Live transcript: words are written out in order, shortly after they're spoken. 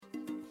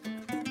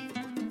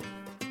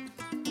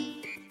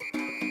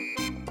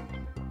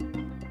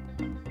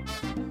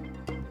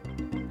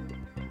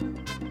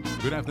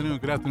Good afternoon,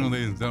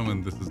 ladies and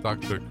gentlemen. This is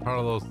Dr.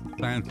 Carlos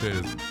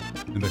Sanchez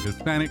in the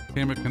Hispanic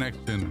Chamber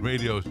Connection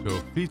radio show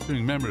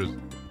featuring members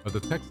of the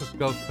Texas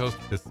Gulf Coast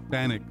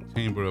Hispanic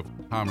Chamber of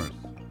Commerce.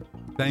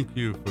 Thank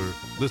you for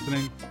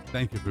listening.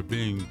 Thank you for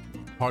being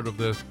part of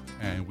this,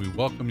 and we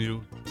welcome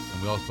you.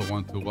 And we also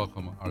want to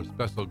welcome our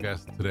special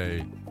guest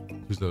today.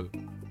 She's a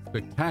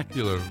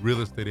spectacular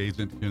real estate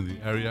agent here in the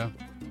area.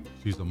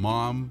 She's a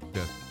mom. She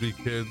has 3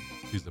 kids.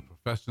 She's a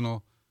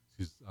professional.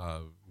 She's a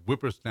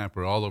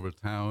whippersnapper all over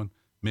town,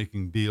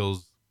 making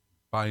deals,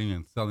 buying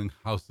and selling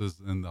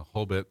houses in the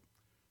whole bit.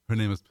 Her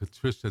name is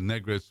Patricia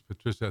Negrich.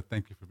 Patricia,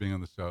 thank you for being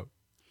on the show.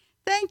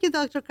 Thank you,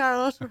 Dr.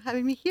 Carlos, for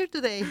having me here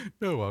today.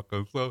 You're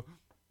welcome. So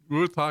we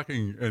were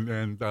talking, and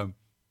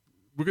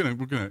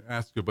we're gonna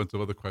ask you a bunch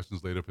of other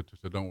questions later,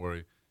 Patricia. Don't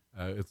worry,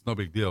 it's no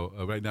big deal.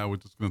 Right now, we're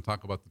just going to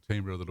talk about the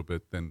chamber a little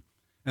bit, and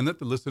let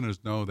the listeners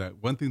know that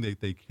one thing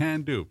that they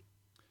can do,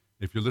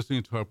 if you're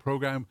listening to our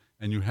program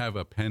and you have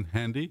a pen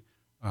handy,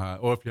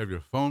 or if you have your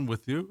phone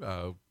with you,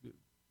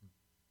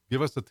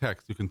 give us a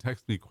text. You can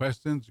text me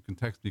questions. You can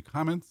text me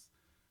comments.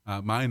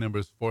 My number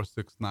is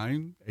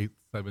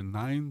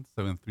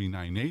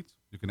 469-879-7398.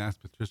 You can ask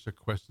Patricia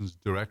questions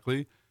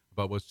directly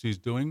about what she's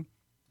doing.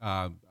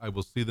 I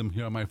will see them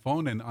here on my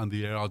phone, and on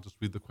the air, I'll just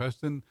read the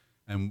question.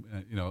 And,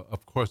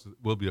 of course, it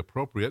will be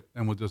appropriate,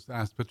 and we'll just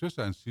ask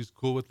Patricia, and she's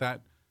cool with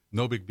that.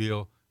 No big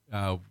deal.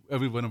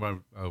 Every one of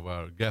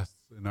our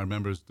guests and our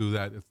members do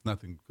that. It's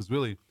nothing, because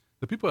really,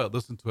 the people that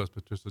listen to us,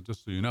 Patricia,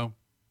 just so you know,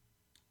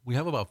 we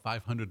have about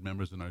 500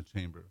 members in our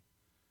chamber,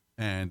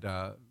 and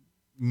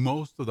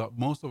most of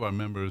our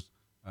members,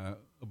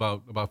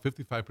 about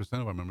 55%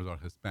 of our members are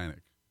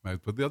Hispanic,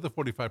 right? But the other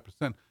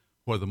 45%,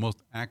 who are the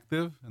most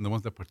active and the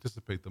ones that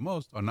participate the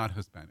most, are not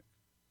Hispanic.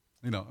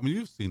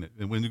 You've seen it,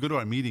 and when you go to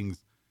our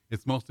meetings,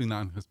 it's mostly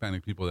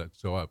non-Hispanic people that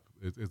show up.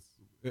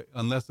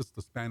 Unless it's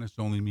the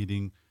Spanish-only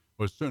meeting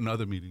or certain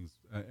other meetings,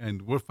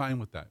 and we're fine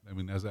with that.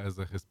 As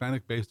a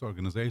Hispanic-based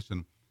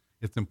organization,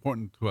 it's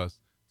important to us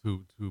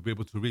to be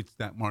able to reach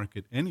that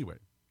market anyway.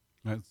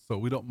 Right? So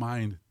we don't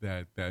mind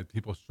that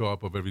people show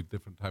up of every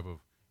different type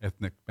of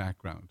ethnic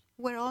background.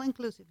 We're all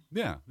inclusive.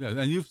 Yeah,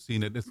 and you've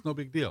seen it. It's no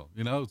big deal,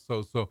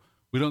 So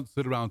we don't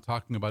sit around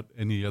talking about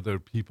any other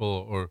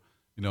people, or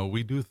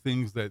we do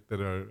things that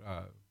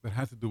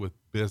have to do with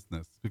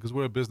business, because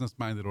we're a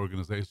business-minded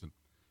organization.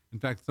 In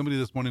fact, somebody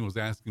this morning was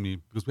asking me,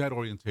 because we had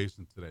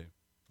orientation today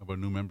of our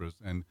new members,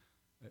 and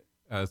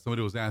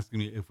somebody was asking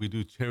me if we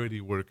do charity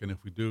work, and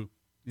if we do,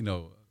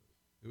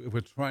 if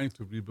we're trying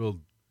to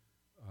rebuild,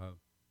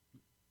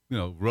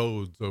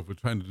 roads, or if we're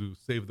trying to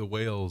save the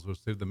whales or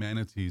save the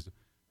manatees.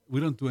 We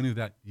don't do any of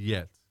that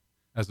yet.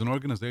 As an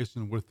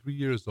organization, we're 3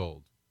 years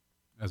old.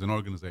 As an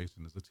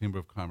organization, as a Chamber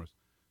of Commerce.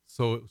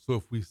 So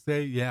if we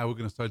say, yeah, we're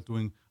going to start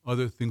doing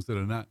other things that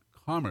are not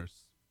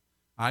commerce,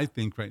 I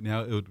think right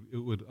now it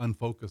would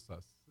unfocus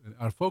us.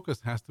 Our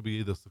focus has to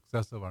be the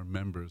success of our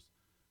members.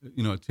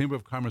 A Chamber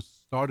of Commerce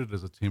started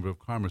as a Chamber of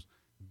Commerce.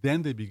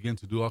 Then they begin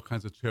to do all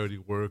kinds of charity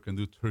work and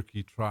do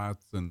turkey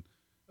trots and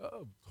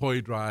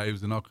toy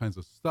drives and all kinds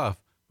of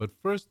stuff. But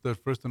they're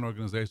first an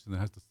organization that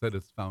has to set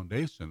its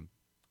foundation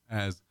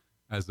as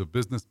a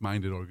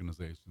business-minded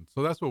organization.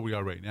 So that's where we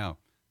are right now.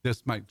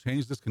 This might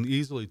change. This can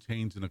easily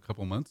change in a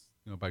couple months.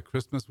 By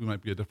Christmas, we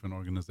might be a different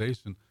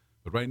organization.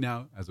 But right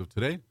now, as of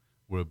today,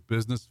 we're a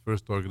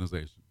business-first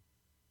organization.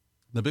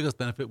 The biggest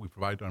benefit we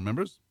provide to our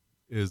members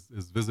is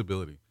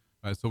visibility.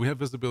 Right? So we have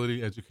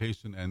visibility,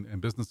 education,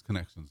 and business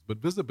connections. But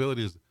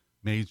visibility is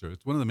major.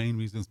 It's one of the main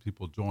reasons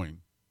people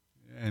join.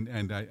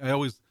 And I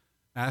always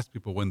ask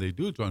people when they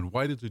do join,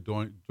 why did you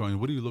join?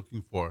 What are you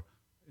looking for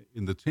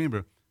in the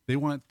chamber? They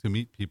want to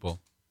meet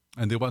people,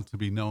 and they want to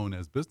be known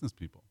as business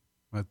people.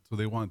 Right? So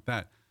they want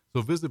that.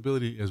 So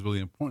visibility is really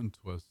important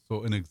to us.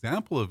 So an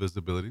example of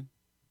visibility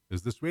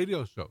is this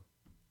radio show.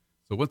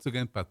 So once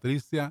again,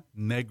 Patricia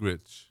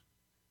Negrich,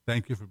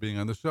 thank you for being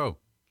on the show.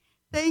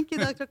 Thank you,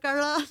 Dr.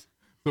 Carlos.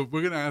 So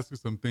we're going to ask you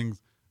some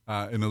things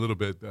in a little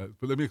bit, but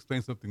let me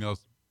explain something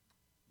else.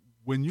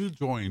 When you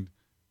joined,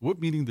 what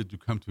meeting did you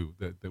come to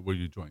that where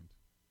you joined?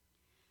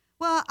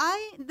 Well,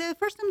 the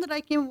first time that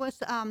I came was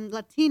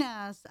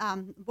Latinas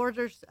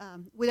Borders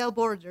Without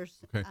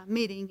Borders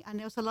meeting, and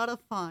it was a lot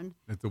of fun.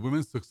 It's a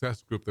women's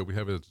success group that we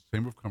have at the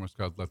Chamber of Commerce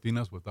called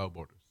Latinas Without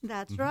Borders.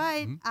 That's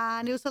right,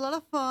 and it was a lot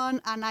of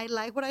fun, and I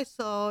like what I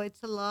saw.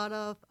 It's a lot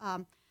of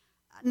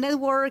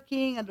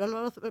networking and a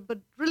lot of, but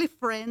really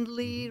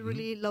friendly,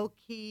 really low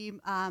key.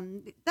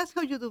 That's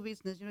how you do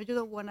business. You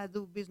don't want to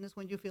do business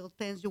when you feel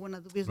tense. You want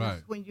to do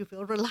business when you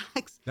feel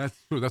relaxed.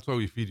 That's true. That's why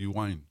we feed you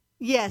wine.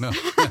 Yes. No.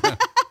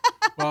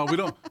 Well, we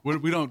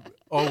don't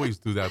always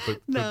do that,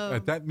 but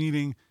at that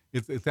meeting,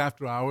 it's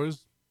after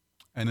hours,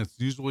 and it's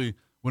usually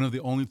one of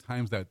the only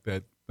times that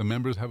the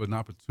members have an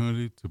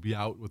opportunity to be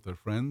out with their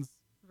friends.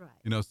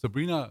 Right.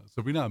 Sabrina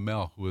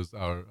Amel, who is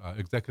our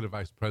executive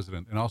vice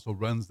president and also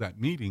runs that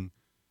meeting,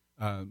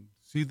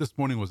 she this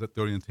morning was at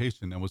the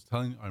orientation and was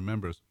telling our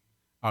members,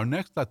 our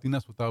next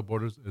Latinas Without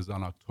Borders is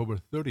on October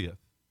 30th,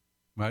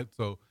 right?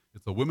 So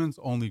it's a women's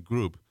only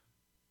group.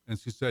 and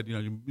she said,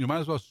 you might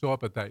as well show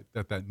up at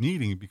that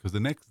meeting because the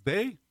next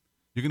day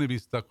you're going to be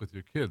stuck with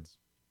your kids,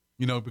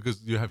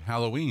 because you have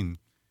Halloween,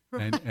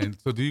 and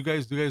so do you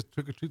guys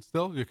trick or treat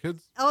still, your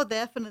kids? Oh,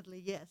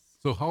 definitely, yes.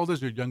 So how old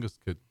is your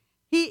youngest kid?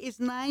 He is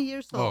 9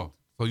 years old. Oh,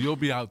 so you'll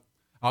be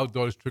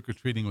outdoors trick or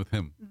treating with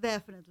him.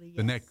 Definitely, yes.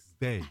 The next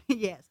day.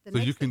 Yes. So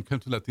you can come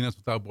to Latinas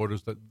Without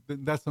Borders.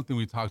 That's something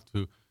we talked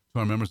to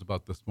our members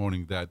about this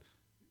morning. That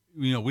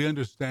we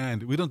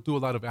understand we don't do a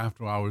lot of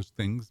after hours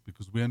things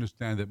because we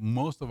understand that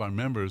most of our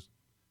members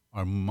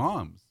are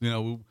moms.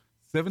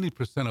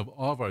 70% of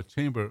all of our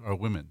chamber are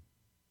women.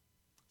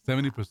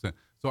 70%.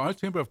 So our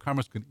Chamber of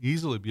Commerce can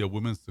easily be a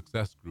women's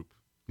success group.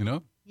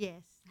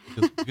 Yes.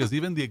 because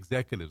even the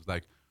executives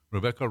like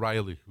Rebecca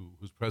Riley,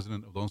 who's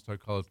president of Lone Star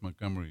College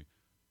Montgomery,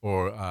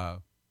 or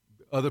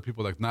other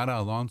people like Nara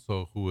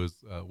Alonso, who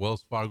is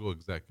Wells Fargo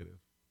executive,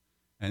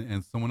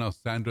 and someone else,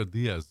 Sandra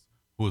Diaz,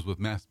 who is with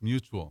Mass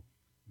Mutual.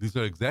 These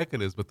are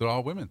executives, but they're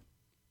all women.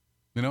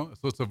 So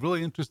it's a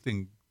really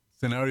interesting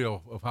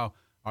scenario of how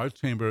our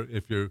chamber,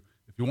 if you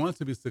want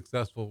to be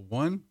successful,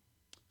 one,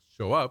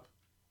 show up,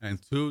 and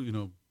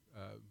two,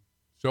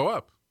 show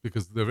up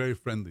because they're very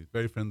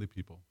friendly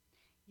people.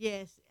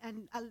 Yes,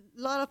 and a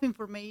lot of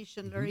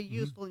information, very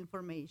useful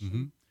information.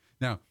 Mm-hmm.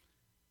 Now,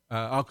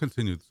 I'll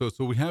continue.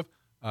 So we have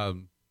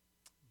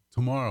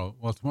tomorrow.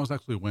 Well, tomorrow's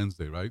actually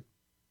Wednesday, right?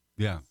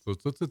 Yeah. So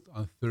it's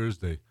on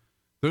Thursday.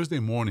 Thursday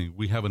morning,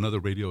 we have another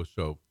radio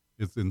show.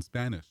 It's in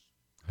Spanish.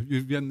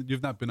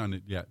 You've not been on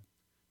it yet,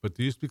 but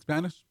do you speak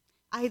Spanish?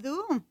 I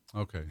do.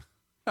 Okay.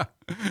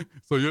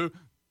 So you're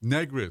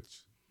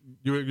Negrich.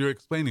 You're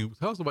explaining.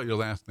 Tell us about your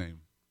last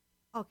name.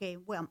 Okay,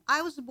 well,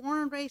 I was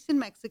born and raised in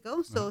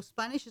Mexico, so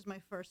Spanish is my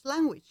first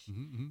language.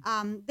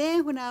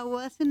 Then when I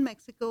was in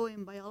Mexico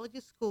in biology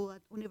school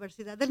at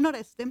Universidad del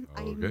Noreste,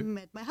 I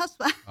met my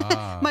husband,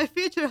 my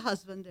future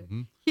husband there.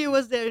 He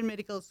was there in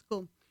medical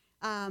school.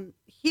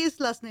 His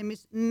last name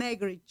is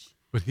Negrich.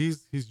 But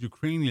he's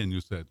Ukrainian,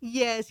 you said.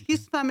 Yes,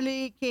 his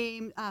family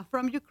came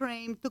from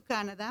Ukraine to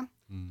Canada,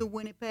 to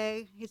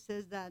Winnipeg. He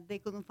says that they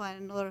couldn't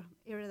find another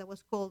area that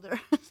was colder.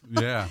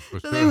 Yeah, for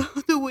so sure. they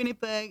moved to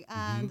Winnipeg,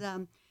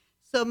 and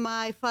so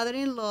my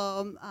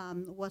father-in-law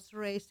was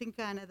raised in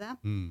Canada,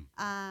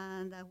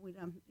 and with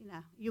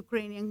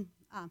Ukrainian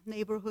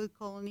neighborhood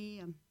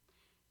colony,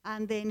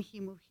 and then he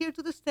moved here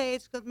to the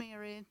States, got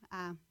married,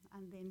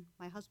 and then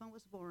my husband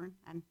was born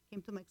and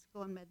came to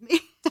Mexico and met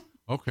me.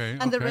 Okay.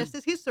 And the rest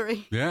is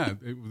history. Yeah.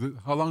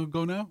 How long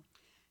ago now?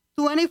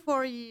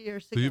 24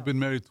 years ago. So you've been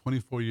married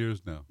 24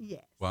 years now?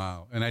 Yes.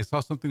 Wow. And I saw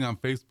something on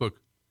Facebook.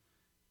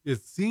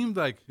 It seemed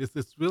like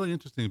it's really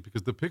interesting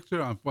because the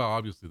picture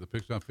obviously the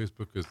picture on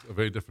Facebook is a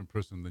very different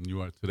person than you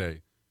are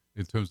today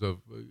in terms of,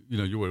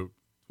 you were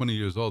 20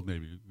 years old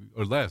maybe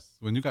or less.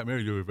 When you got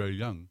married, you were very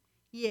young.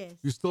 Yes.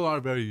 You still are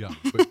very young.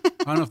 But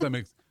I don't know if that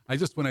makes,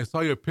 when I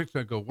saw your picture,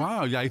 I go,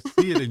 wow, yeah, I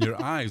see it in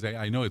your eyes.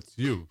 I know it's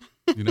you,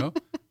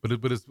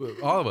 But it's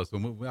all of us.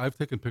 I've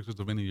taken pictures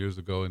of many years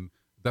ago, and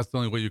that's the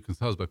only way you can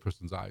tell is by a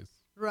person's eyes.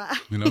 Right.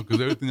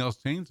 Because everything else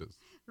changes.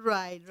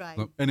 Right.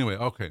 So anyway,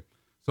 okay.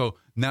 So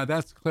now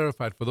that's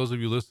clarified for those of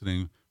you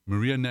listening.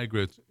 Maria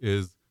Negrich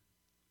is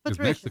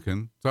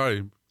Mexican.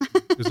 Sorry.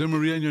 Is there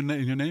Maria in your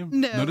name?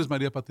 No. No, is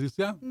Maria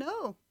Patricia?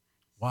 No.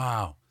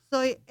 Wow.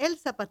 Soy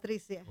Elsa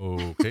Patricia.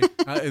 Okay.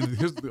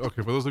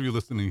 For those of you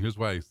listening, here's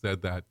why I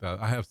said that.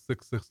 I have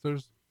 6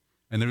 sisters,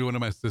 and every one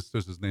of my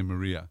sisters is named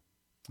Maria.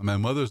 My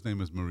mother's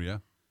name is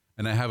Maria,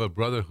 and I have a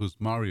brother who's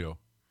Mario.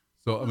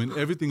 So,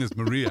 everything is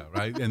Maria,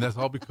 right? And that's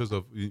all because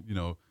of,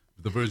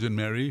 the Virgin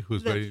Mary,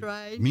 who's That's very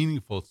right.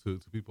 meaningful to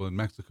people in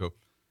Mexico.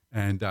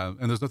 And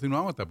there's nothing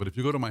wrong with that. But if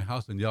you go to my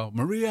house and yell,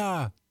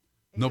 Maria,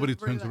 nobody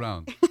turns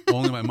around.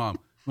 Only my mom.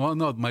 Well,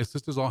 no, my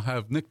sisters all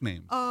have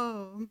nicknames.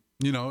 Oh.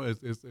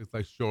 It's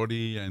like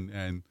Shorty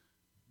and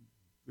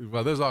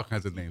well, there's all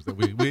kinds of names that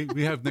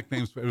we have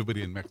nicknames for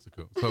everybody in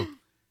Mexico. So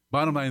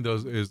bottom line, though,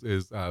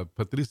 is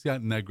Patricia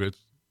Negrich,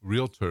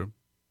 realtor.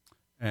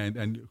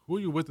 And who are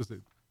you with?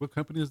 What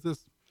company is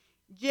this?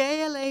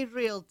 JLA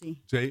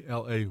Realty.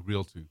 JLA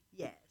Realty.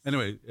 Yes.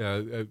 Anyway,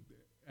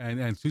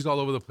 and she's all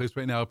over the place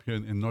right now up here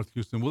in North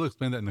Houston. We'll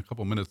explain that in a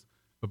couple minutes.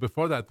 But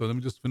before that, though, let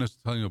me just finish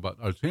telling you about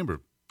our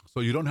chamber. So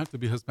you don't have to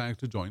be Hispanic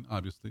to join,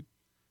 obviously.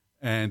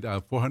 And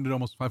 400,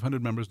 almost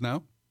 500 members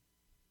now.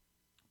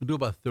 We do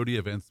about 30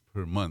 events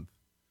per month.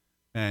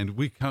 And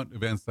we count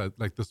events that,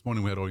 like this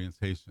morning, we had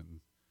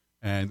orientations.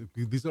 And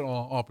these are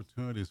all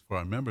opportunities for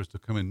our members to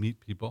come and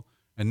meet people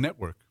and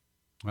network,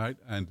 right?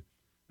 And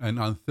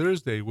on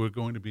Thursday, we're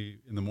going to be,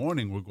 in the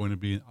morning, we're going to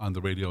be on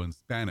the radio in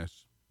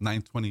Spanish,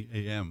 9:20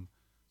 a.m.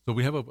 So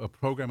we have a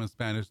program in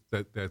Spanish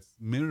that's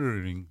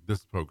mirroring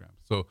this program.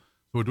 So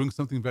we're doing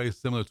something very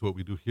similar to what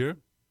we do here,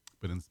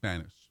 but in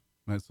Spanish,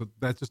 right? So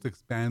that just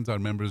expands our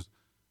members,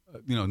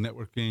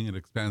 networking. It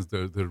expands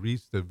their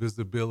reach, their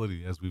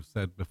visibility, as we've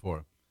said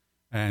before.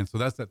 And so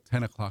that's at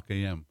 10 o'clock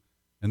a.m.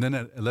 And then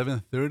at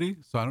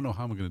 11:30, so I don't know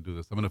how I'm going to do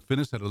this. I'm going to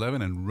finish at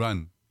 11 and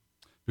run.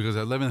 Because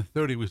at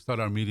 11:30, we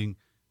start our meeting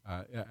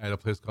at a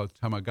place called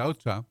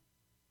Chamagaucha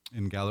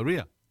in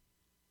Galleria,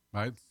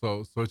 right?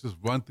 So it's just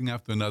one thing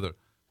after another.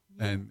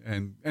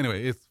 And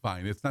anyway, it's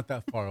fine. It's not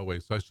that far away,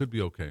 so I should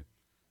be okay.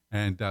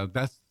 And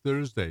that's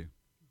Thursday.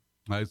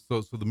 Right?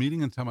 So the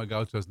meeting in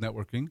Tamagotchi is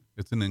networking.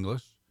 It's in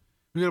English.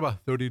 We got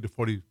about 30 to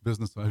 40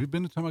 business. Have you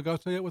been to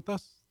Tamagotchi yet with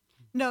us?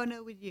 No,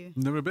 with you.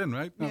 Never been,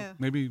 right? No. No.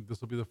 Maybe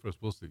this will be the first.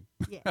 We'll see.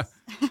 Yes.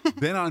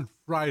 Then on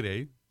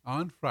Friday,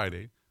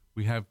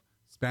 we have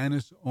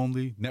Spanish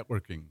only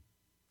networking.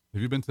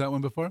 Have you been to that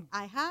one before?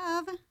 I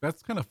have.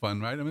 That's kind of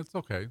fun, right? I mean, it's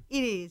okay.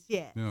 It is,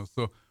 yes.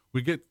 So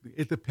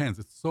it depends.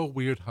 It's so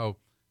weird how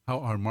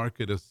our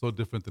market is so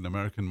different than the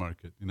American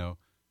market.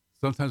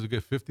 Sometimes we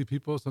get 50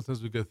 people,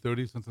 sometimes we get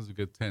 30, sometimes we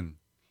get 10.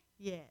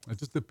 Yes. It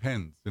just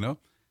depends, Did you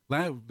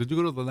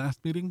go to the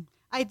last meeting?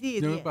 I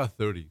did, There were yes. about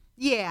 30.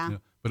 Yeah.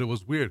 But it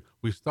was weird.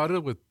 We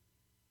started with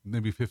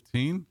maybe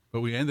 15, but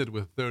we ended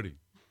with 30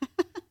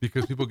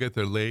 because people get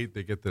there late.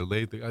 They get there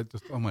late.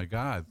 Oh my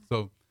God.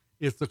 So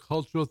it's a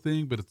cultural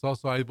thing, but it's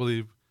also, I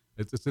believe,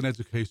 it's an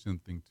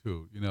education thing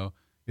too.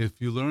 If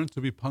you learn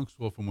to be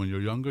punctual from when you're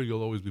younger,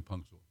 you'll always be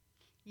punctual.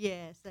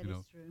 Yes, that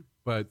is true.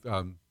 But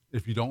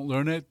if you don't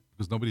learn it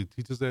because nobody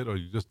teaches it or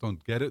you just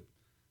don't get it,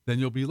 then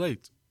you'll be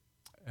late.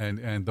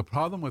 And the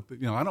problem with,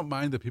 I don't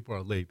mind that people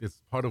are late.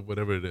 It's part of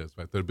whatever it is,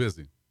 right? They're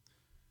busy.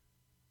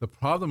 The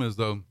problem is,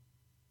 though,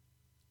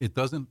 it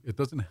doesn't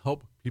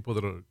help people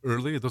that are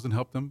early. It doesn't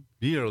help them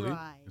be early.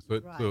 Right,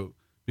 So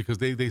because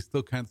they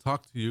still can't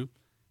talk to you.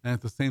 And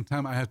at the same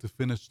time, I have to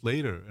finish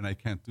later, and I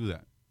can't do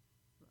that.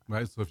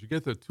 Right? So if you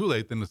get there too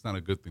late, then it's not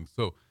a good thing.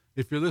 So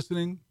if you're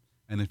listening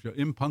and if you're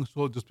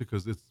impunctual just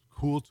because it's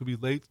cool to be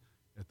late,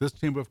 at this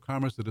Chamber of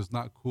Commerce, it is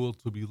not cool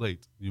to be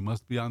late. You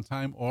must be on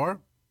time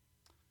or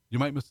you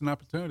might miss an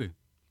opportunity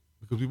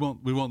because we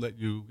won't let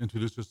you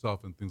introduce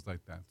yourself and things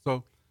like that.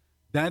 So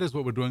that is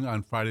what we're doing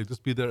on Friday.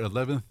 Just be there at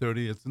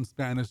 11:30. It's in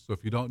Spanish, so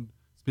if you don't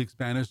speak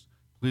Spanish,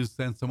 please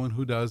send someone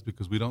who does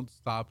because we don't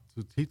stop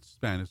to teach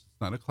Spanish.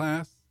 It's not a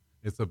class.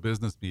 It's a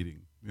business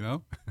meeting,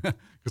 Because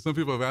some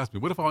people have asked me,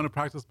 what if I want to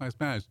practice my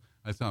Spanish?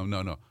 I tell them,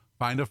 no.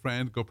 Find a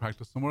friend, go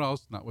practice somewhere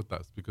else, not with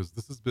us, because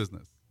this is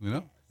business,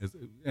 Yes.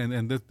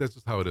 And that's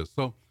just how it is.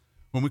 So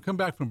when we come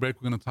back from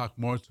break, we're going to talk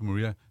more to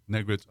Maria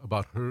Negrich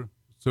about her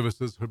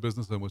services, her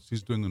business, and what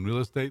she's doing in real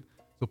estate.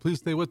 So please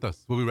stay with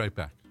us. We'll be right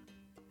back.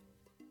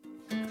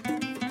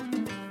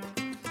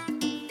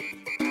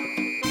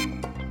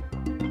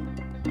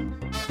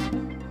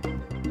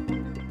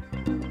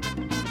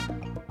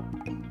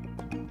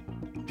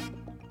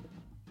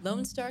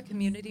 Lone Star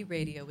Community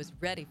Radio is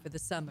ready for the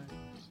summer.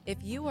 If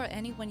you or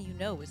anyone you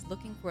know is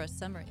looking for a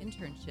summer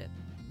internship,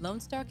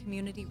 Lone Star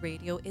Community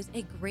Radio is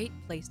a great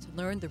place to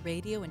learn the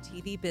radio and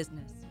TV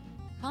business.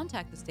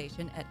 Contact the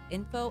station at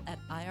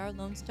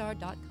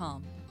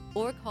info@irlonestar.com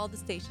or call the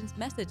station's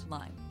message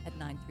line at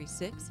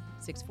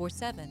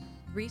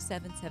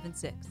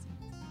 936-647-3776.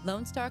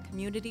 Lone Star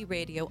Community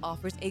Radio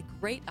offers a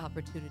great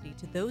opportunity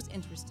to those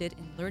interested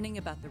in learning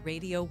about the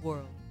radio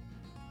world.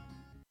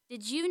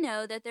 Did you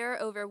know that there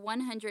are over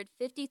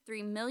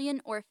 153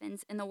 million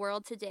orphans in the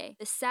world today?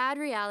 The sad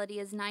reality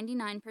is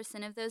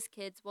 99% of those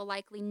kids will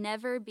likely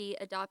never be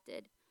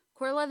adopted.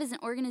 CoreLove is an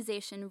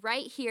organization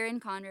right here in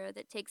Conroe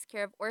that takes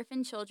care of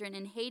orphan children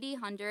in Haiti,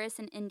 Honduras,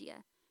 and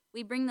India.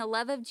 We bring the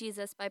love of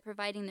Jesus by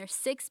providing their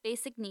 6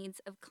 basic needs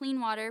of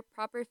clean water,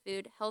 proper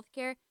food,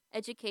 healthcare,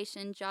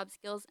 education, job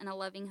skills, and a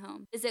loving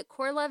home. Visit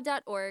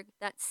corelove.org,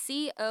 that's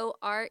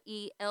CORELUV.org.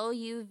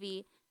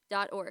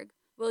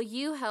 Will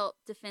you help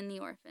defend the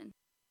orphan?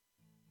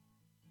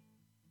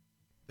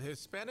 The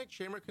Hispanic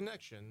Chamber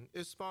Connection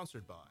is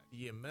sponsored by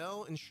the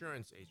Yamel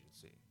Insurance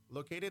Agency,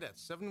 located at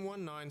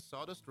 719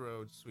 Sawdust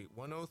Road, Suite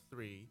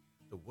 103,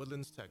 The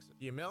Woodlands, Texas.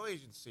 The Yamel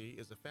Agency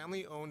is a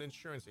family-owned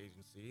insurance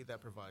agency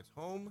that provides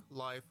home,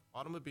 life,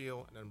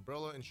 automobile, and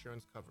umbrella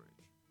insurance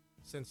coverage.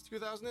 Since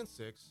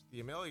 2006,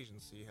 the Yamel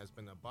Agency has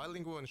been a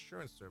bilingual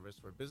insurance service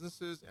for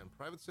businesses and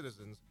private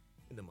citizens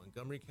in the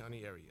Montgomery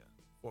County area.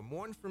 For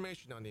more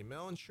information on the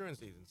Yamel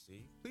Insurance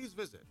Agency, please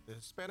visit the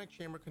Hispanic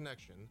Chamber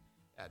Connection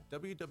at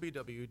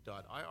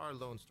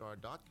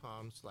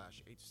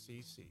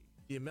www.irlonestar.com/HCC.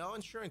 The Yamel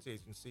Insurance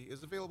Agency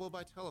is available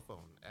by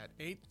telephone at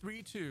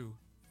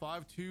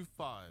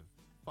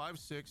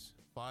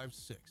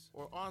 832-525-5656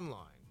 or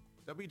online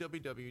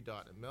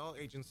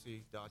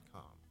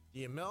www.yamelagency.com.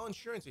 The Yamel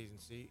Insurance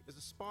Agency is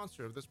a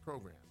sponsor of this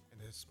program, and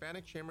the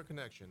Hispanic Chamber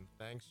Connection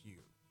thanks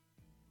you.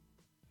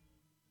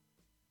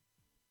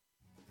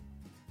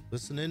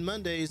 Listen in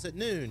Mondays at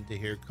noon to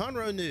hear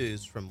Conroe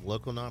news from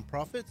local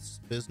nonprofits,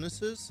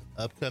 businesses,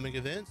 upcoming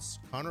events,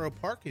 Conroe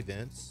Park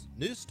events,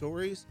 news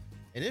stories,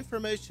 and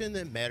information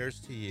that matters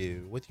to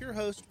you with your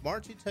host,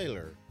 Margie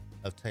Taylor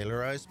of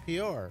Taylorized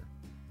PR.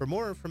 For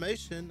more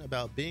information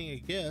about being a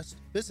guest,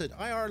 visit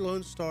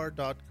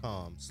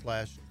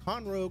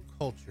irlonestar.com/Conroe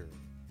Culture.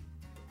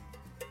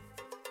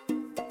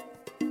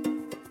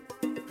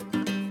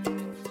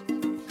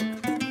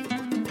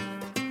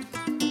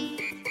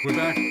 We're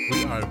back.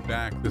 We are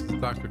back. This is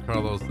Dr.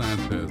 Carlos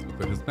Sanchez with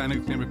the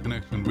Hispanic Chamber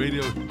Connection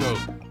radio show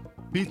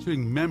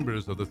featuring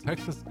members of the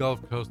Texas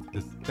Gulf Coast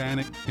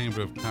Hispanic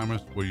Chamber of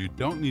Commerce, where you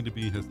don't need to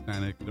be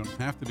Hispanic. You don't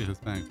have to be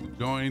Hispanic to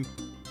join.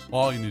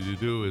 All you need to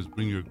do is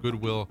bring your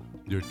goodwill,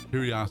 your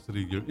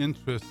curiosity, your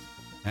interest,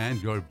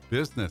 and your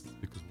business,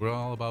 because we're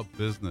all about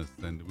business.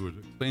 And we were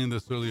explaining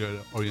this earlier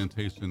at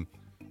orientation.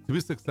 To be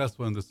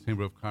successful in this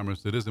Chamber of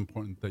Commerce, it is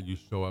important that you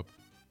show up,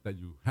 that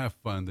you have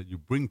fun, that you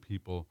bring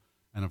people,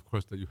 and of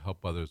course that you help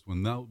others.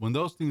 When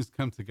those things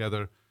come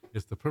together,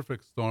 it's the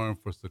perfect storm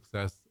for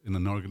success in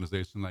an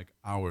organization like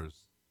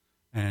ours.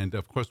 And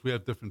of course, we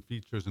have different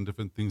features and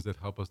different things that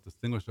help us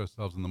distinguish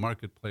ourselves in the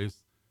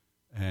marketplace.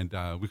 And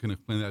we can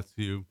explain that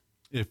to you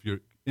if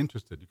you're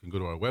interested. You can go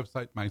to our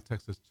website,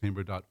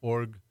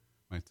 mytexaschamber.org,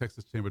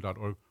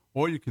 mytexaschamber.org,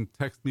 or you can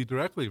text me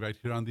directly right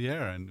here on the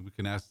air, and we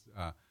can ask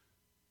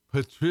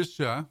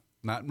Patricia,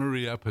 not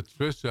Maria,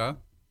 Patricia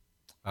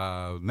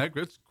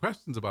Negrich,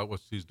 questions about what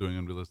she's doing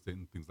in real estate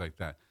and things like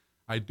that.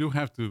 I do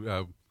have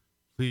to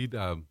plead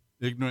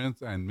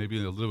ignorance and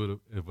maybe a little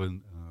bit of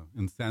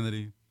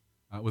insanity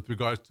with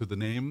regards to the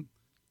name.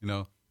 You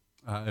know,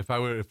 if I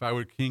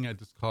were king, I'd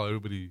just call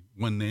everybody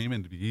one name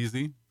and it'd be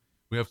easy.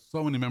 We have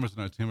so many members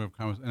in our Chamber of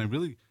Commerce, and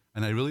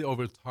I really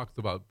over talked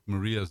about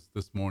Maria's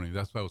this morning.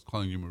 That's why I was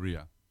calling you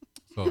Maria.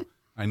 So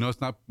I know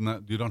it's not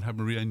you don't have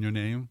Maria in your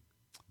name.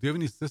 Do you have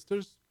any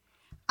sisters?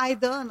 I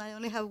don't. I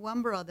only have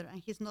one brother,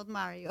 and he's not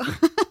Mario.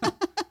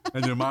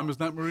 And your mom is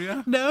not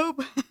Maria?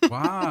 Nope.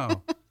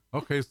 Wow.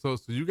 Okay, so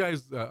you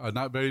guys are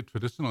not very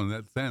traditional in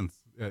that sense.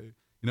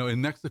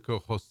 In Mexico,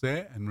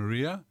 Jose and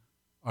Maria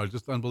are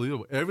just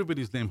unbelievable.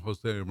 Everybody's named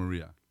Jose or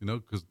Maria,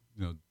 because,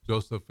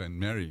 Joseph and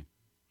Mary.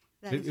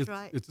 That's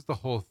right. It's just the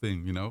whole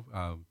thing,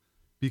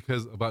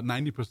 because about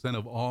 90%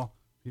 of all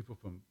people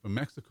from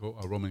Mexico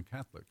are Roman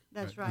Catholic.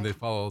 That's right. And they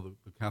follow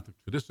the Catholic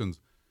traditions.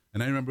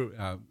 And I remember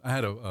I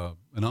had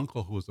an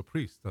uncle who was a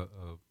priest,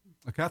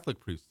 a Catholic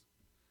priest.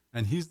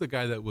 And he's the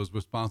guy that was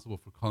responsible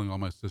for calling all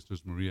my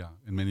sisters Maria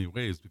in many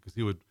ways, because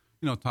he would,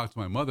 talk to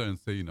my mother and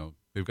say,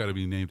 they've got to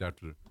be named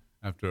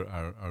after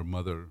our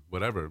mother,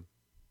 whatever.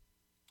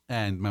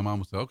 And my mom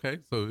would say, okay.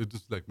 So it's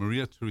just like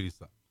Maria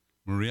Teresa,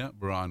 Maria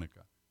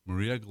Veronica,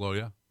 Maria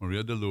Gloria,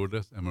 Maria de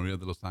Lourdes, and Maria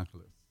de Los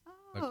Angeles.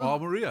 Oh. Like all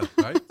Marias,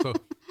 right?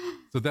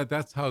 So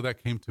that's how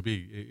that came to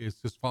be.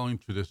 It's just following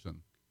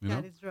tradition.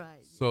 That is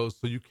right. So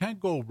you can't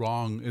go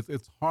wrong.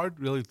 It's hard,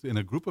 really, in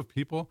a group of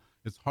people.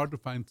 It's hard to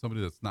find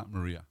somebody that's not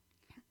Maria.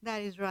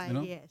 That is right.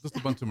 Yes. Just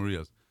a bunch of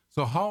Marias.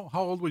 So how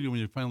old were you when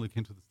you finally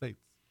came to the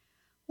States?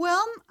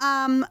 Well,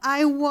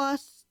 I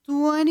was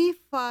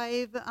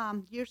 25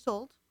 years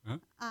old, Huh?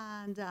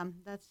 and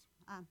that's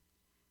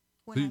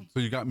when So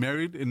you got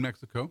married in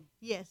Mexico.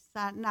 Yes.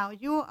 Now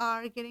you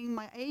are getting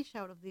my age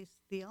out of this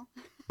deal.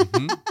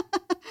 Mm-hmm.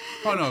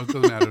 Oh no, it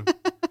doesn't matter.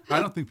 I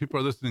don't think people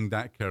are listening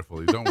that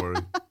carefully. Don't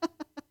worry.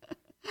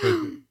 But,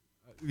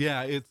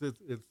 yeah, it's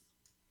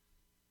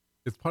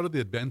part of the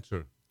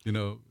adventure.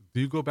 Do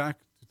you go back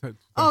to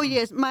Oh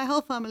yes, my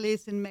whole family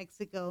is in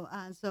Mexico,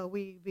 and so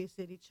we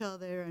visit each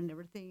other and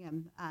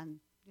everything, and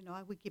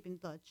we keep in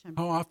touch. And,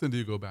 How often do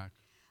you go back?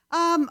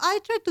 I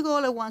try to go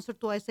like once or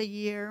twice a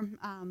year.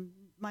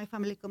 My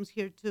family comes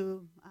here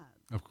too.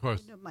 Of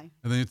course. My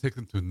And then you take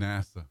them to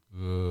NASA.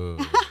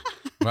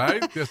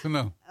 Right? Yes or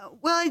no?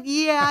 well,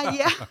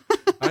 yeah.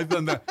 I've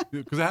done that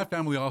because I have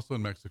family also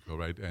in Mexico,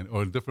 right?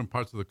 Or in different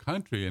parts of the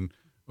country,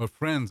 or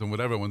friends and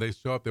whatever. When they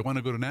show up, they want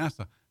to go to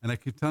NASA. And I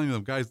keep telling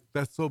them, guys,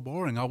 that's so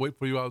boring. I'll wait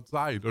for you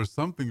outside or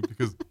something,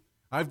 because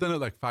I've done it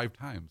like 5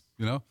 times,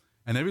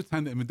 And every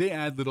time, they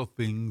add little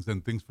things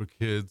and things for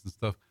kids and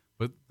stuff,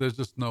 but there's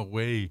just no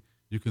way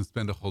you can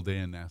spend a whole day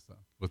in NASA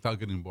without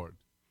getting bored,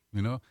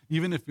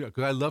 Even if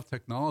because I love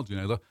technology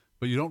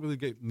but you don't really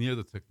get near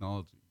the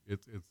technology.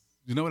 It's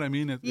you know what I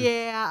mean?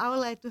 Yeah, I would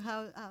like to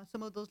have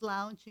some of those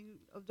launching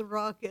of the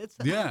rockets.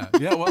 Yeah.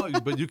 Well,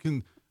 but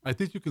I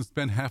think you can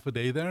spend half a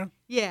day there.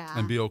 Yeah.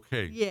 And be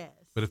okay. Yes.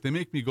 But if they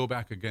make me go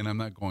back again, I'm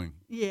not going.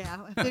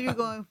 Yeah, after you're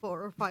going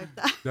 4 or 5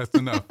 times. That's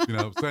enough,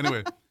 So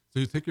anyway, so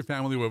you take your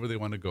family wherever they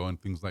want to go and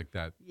things like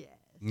that. Yes.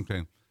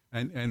 Okay.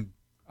 And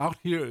out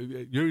here,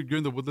 you're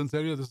in the Woodlands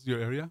area. This is your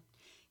area.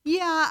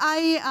 Yeah,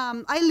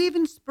 I live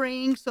in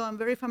Springs, so I'm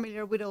very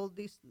familiar with all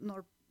this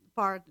north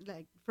part,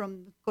 like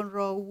from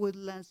Conroe,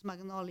 Woodlands,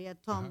 Magnolia,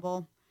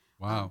 Tomball.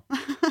 Wow.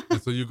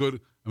 And so you go to,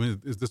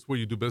 is this where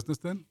you do business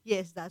then?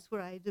 Yes, that's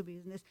where I do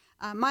business.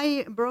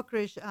 My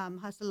brokerage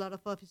has a lot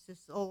of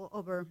offices all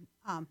over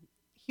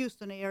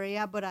Houston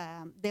area, but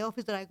the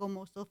office that I go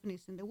most often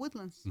is in the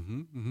Woodlands.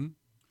 Mm-hmm, mm-hmm.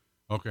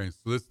 Okay, so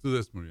let's do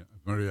this,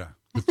 Maria.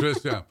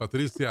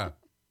 Patricia.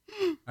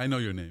 I know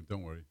your name,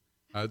 don't worry.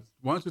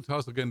 Why don't you tell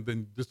us again,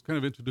 then just kind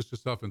of introduce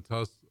yourself and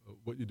tell us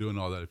what you do and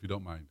all that, if you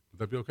don't mind. Would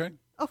that be okay?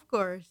 Of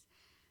course.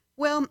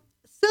 Well,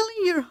 selling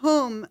your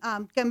home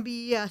can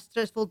be a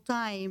stressful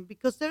time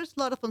because there's a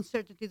lot of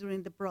uncertainty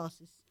during the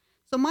process.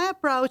 So my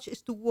approach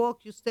is to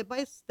walk you step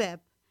by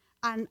step,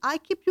 and I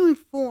keep you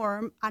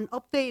informed and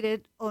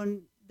updated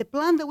on the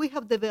plan that we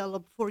have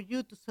developed for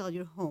you to sell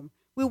your home.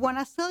 We want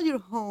to sell your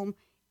home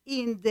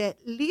in the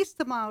least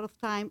amount of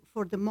time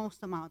for the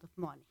most amount of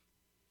money.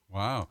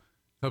 Wow.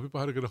 Tell people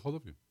how to get a hold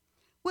of you.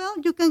 Well,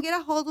 you can get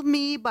a hold of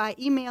me by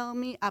email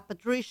me at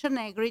Patricia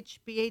Negrich,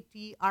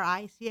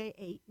 Patricia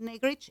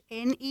Negrich,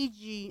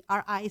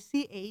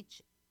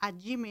 Negrich at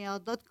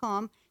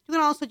gmail.com. You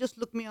can also just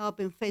look me up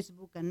in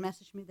Facebook and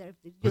message me there if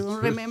you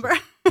don't remember.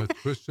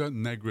 Patricia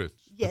Negrich.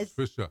 Yes.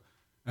 Patricia.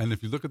 And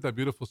if you look at that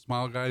beautiful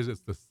smile, guys,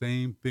 it's the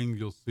same thing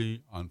you'll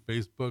see on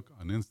Facebook,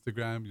 on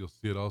Instagram. You'll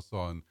see it also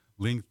on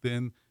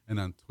LinkedIn and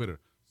on Twitter.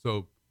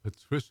 So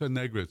Patricia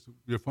Negrich.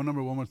 Your phone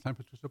number one more time,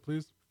 Patricia,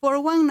 please.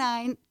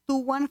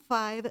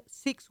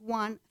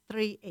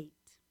 419-215-6138.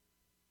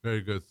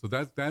 Very good. So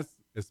that's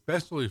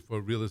especially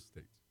for real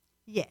estate.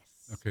 Yes.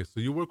 Okay, so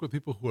you work with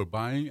people who are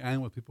buying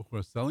and with people who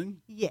are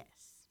selling? Yes.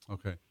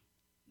 Okay.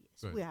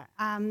 Yes, Good. we are.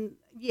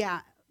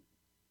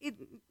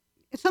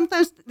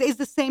 Sometimes it's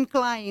the same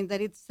client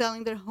that is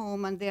selling their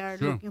home and they are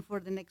Sure. looking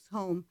for the next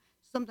home.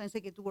 Sometimes I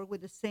get to work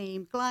with the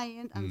same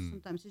client, and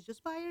sometimes it's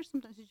just buyers,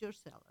 sometimes it's your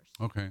sellers.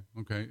 Okay.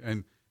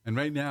 And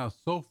right now,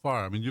 so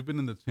far, I mean, you've been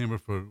in the chamber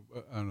for,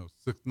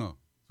 2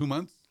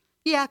 months?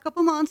 Yeah, a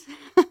couple months.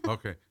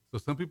 Okay. So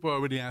some people are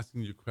already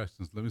asking you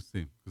questions. Let me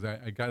see. Because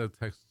I got a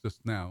text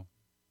just now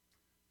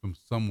from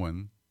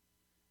someone,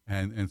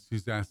 and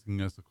she's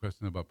asking us a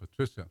question about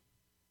Patricia.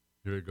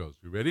 Here it goes.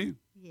 You ready?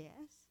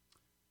 Yes.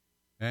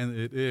 And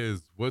it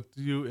is, what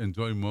do you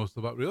enjoy most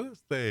about real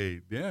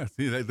estate? Yeah,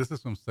 see, this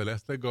is from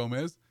Celeste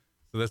Gomez.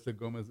 Celeste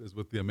Gomez is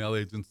with the Amel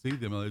Agency.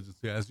 The Amel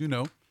Agency, as you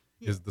know,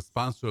 is the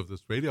sponsor of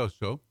this radio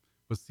show.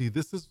 But see,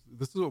 this is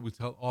what we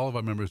tell all of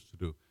our members to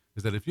do,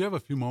 is that if you have a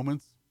few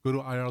moments, go to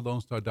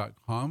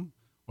irlonestar.com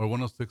or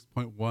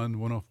 106.1,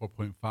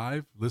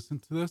 104.5, listen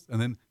to this,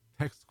 and then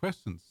text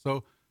questions.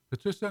 So,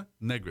 Patricia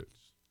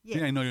Negrich. Yes.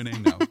 See, I know your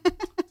name now.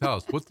 Tell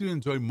us, what do you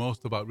enjoy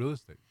most about real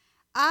estate?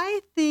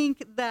 I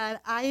think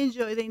that I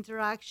enjoy the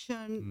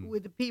interaction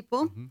with the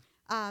people.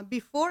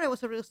 Before I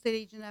was a real estate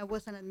agent, I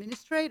was an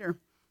administrator.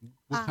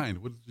 What kind?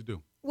 What did you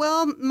do?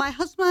 Well, my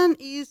husband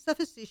is a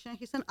physician.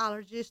 He's an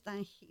allergist,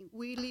 and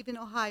we lived in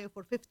Ohio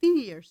for 15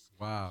 years.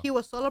 Wow. He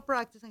was solo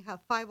practice and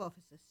had 5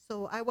 offices.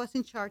 So I was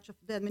in charge of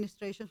the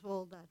administration for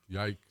all that.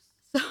 Yikes.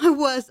 So I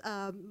was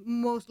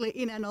mostly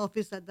in an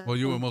office at that Well,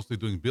 you were point. mostly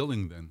doing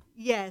billing then.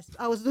 Yes,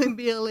 I was doing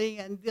billing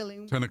and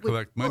dealing Trying to with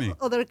collect money.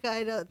 other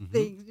kind of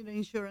things,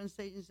 insurance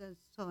agents and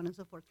so on and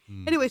so forth.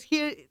 Anyways,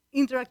 here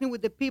interacting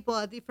with the people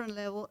at different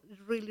level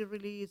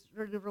really is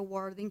really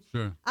rewarding.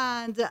 Sure.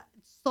 And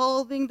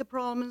solving the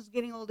problems,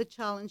 getting all the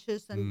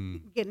challenges,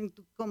 and getting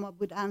to come up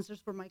with answers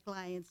for my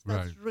clients.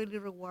 That's Right. really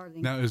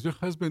rewarding. Now, is your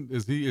husband,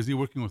 is he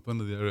working with one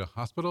of the area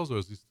hospitals, or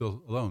is he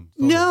still alone?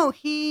 Solo? No,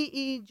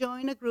 he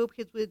joined a group.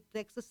 He's with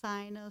Texas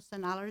Sinus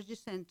and Allergy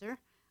Center,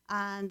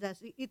 and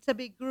it's a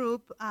big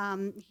group.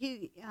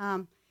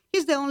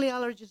 He's the only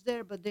allergist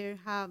there, but they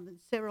have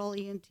several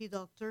ENT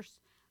doctors.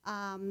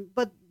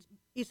 But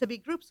it's a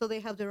big group, so they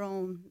have their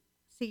own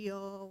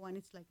CEO, and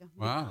it's like a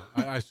Wow.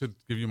 I should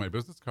give you my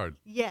business card.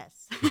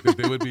 Yes.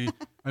 They would be,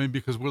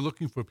 because we're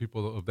looking for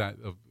people of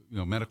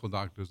medical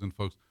doctors and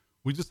folks.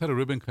 We just had a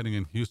ribbon cutting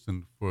in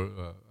Houston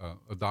for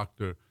a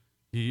doctor.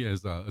 He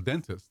is a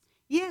dentist.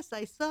 Yes,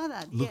 I saw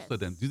that. Looks yes. a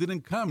dentist. You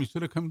didn't come. You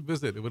should have come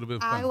visit. It would have been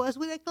fun. I was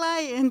with a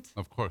client.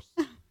 Of course.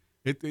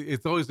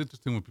 It's always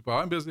interesting when people,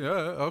 I'm busy.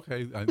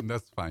 Okay,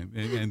 that's fine.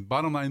 And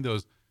bottom line, though,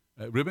 is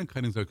ribbon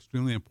cuttings are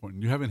extremely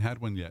important. You haven't had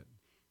one yet.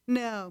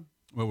 No.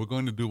 Well, we're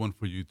going to do one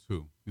for you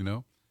too,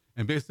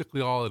 And basically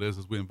all it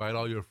is we invite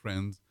all your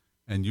friends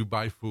and you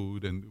buy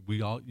food and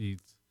we all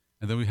eat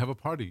and then we have a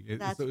party.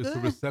 It's a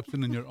good.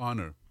 reception in your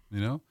honor,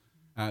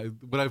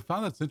 What I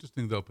found that's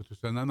interesting though,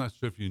 Patricia, and I'm not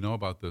sure if you know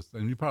about this,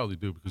 and you probably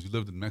do because you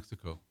lived in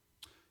Mexico.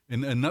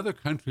 In other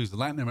countries,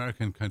 Latin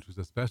American countries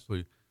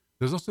especially,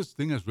 there's no such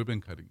thing as ribbon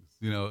cuttings.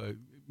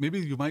 Maybe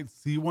you might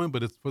see one,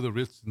 but it's for the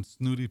rich and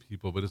snooty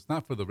people, but it's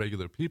not for the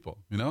regular people,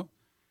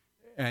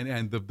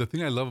 And the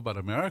thing I love about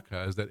America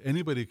is that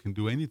anybody can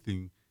do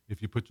anything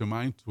if you put your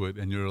mind to it,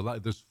 and you're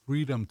allowed. There's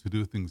freedom to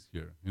do things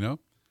here,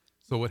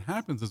 So what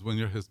happens is when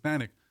you're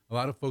Hispanic, a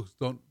lot of folks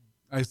don't.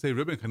 I say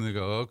ribbon cutting, they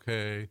go,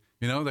 okay,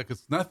 like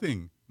it's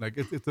nothing. Like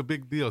it's a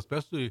big deal,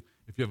 especially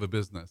if you have a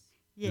business,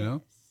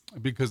 Yes.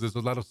 because there's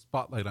a lot of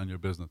spotlight on your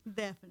business.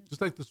 Definitely.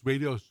 Just like this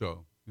radio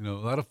show, a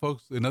lot of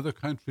folks in other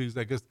countries,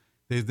 I guess,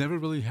 they've never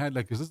really had,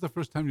 is this the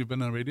first time you've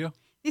been on radio?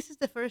 This is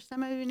the first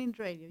time I've been in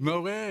radio.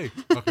 No way.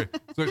 Okay.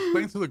 So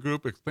explain to the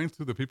group, explain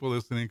to the people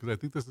listening, because I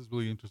think this is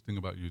really interesting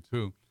about you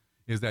too,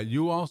 is that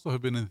you also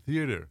have been in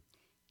theater.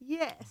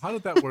 Yes. How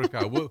did that work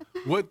out?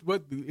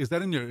 What is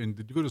that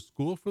did you go to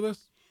school for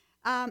this?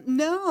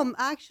 No,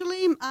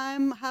 actually, I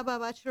have a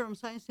Bachelor of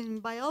Science in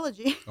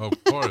Biology. Of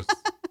course.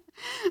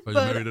 So you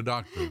married a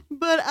doctor.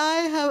 But I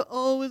have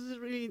always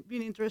really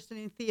been interested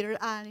in theater,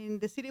 and in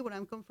the city where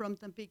I'm come from,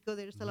 Tampico,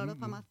 there's a lot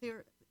of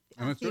amateur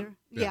Amateur?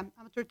 theater,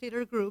 amateur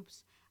theater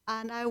groups.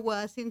 and I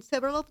was in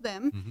several of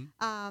them.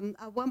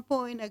 Mm-hmm. At one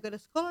point, I got a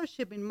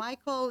scholarship in my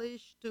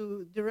college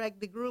to direct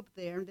the group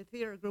there, the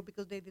theater group,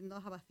 because they did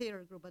not have a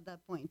theater group at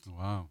that point.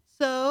 Wow.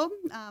 So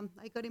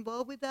I got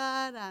involved with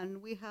that,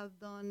 and we have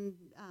done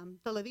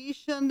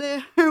television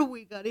there.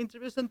 We got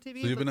interviews on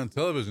TV. So you've been on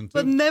television too?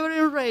 But never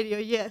in radio,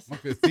 yes.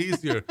 Okay, it's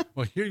easier.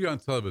 Well, here you're on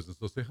television,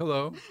 so say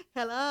hello.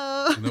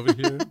 Hello. And over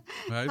here,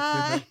 right?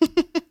 Hi.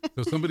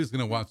 So somebody's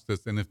going to watch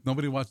this, and if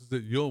nobody watches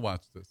it, you'll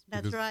watch this.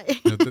 That's because,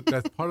 right. you know,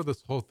 that's part of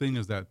this whole thing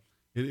is that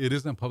it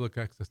isn't public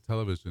access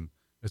television,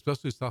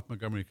 especially South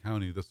Montgomery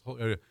County, this whole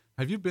area.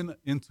 Have you been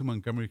into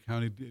Montgomery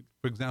County?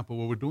 For example,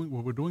 where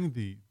we're doing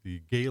the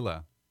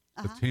gala,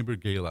 the chamber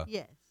gala,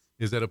 Yes.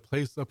 is at a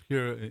place up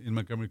here in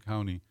Montgomery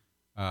County.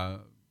 I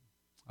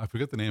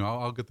forget the name.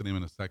 I'll get the name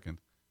in a second.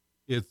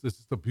 It's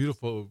just a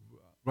beautiful,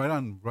 right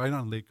on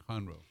Lake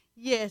Conroe.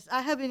 Yes,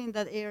 I have been in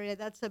that area.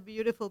 That's a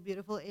beautiful,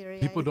 beautiful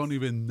area. People don't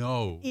even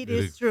know. It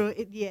is true.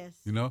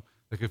 Yes. You know,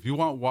 like if you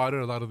want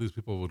water, a lot of these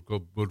people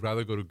would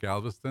rather go to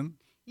Galveston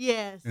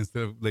Yes.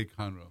 instead of Lake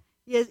Conroe.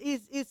 Yes,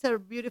 it's a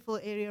beautiful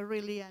area,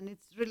 really, and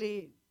it's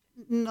really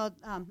not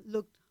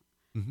looked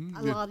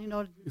a lot.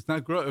 It's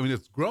not growing. I mean,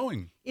 it's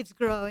growing. It's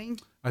growing.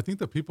 I think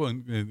the people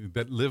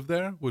that live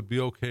there would be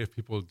okay if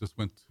people just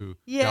went to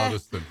Yes.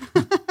 Galveston.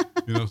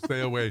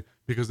 Stay away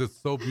because it's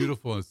so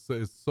beautiful. It's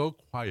so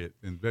quiet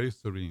and very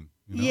serene.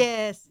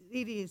 Yes,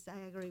 it is. I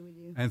agree with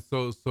you. And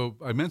so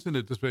I mentioned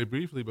it just very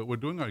briefly, but we're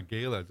doing our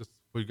gala just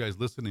for you guys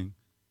listening,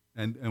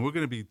 and we're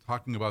going to be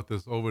talking about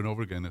this over and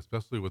over again,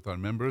 especially with our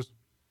members,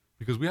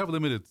 because we have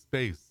limited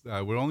space.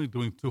 We're only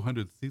doing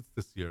 200 seats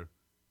this year.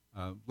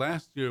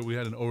 Last year we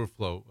had an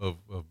overflow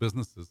of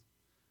businesses.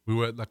 We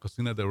were at La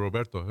Cocina de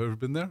Roberto. Have you ever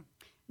been there?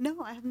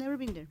 No, I have never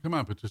been there. Come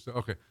on, Patricia.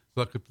 Okay.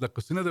 So La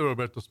Cocina de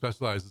Roberto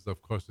specializes, of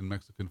course, in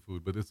Mexican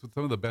food, but it's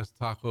some of the best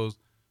tacos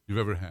you've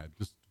ever had.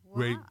 Just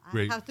great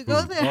I have to food.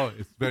 go there. Oh,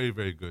 it's very,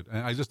 very good.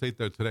 And I just ate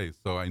there today,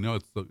 so I know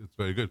it's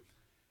very good.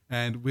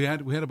 And we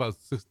had about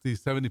 60,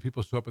 70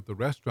 people show up at the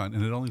restaurant,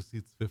 and it only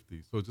seats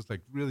 50. So it's just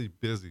like really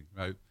busy,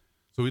 right?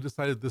 So we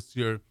decided this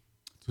year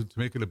to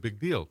make it a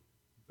bigger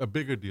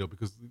deal,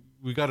 because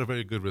we got a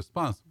very good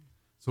response.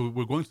 So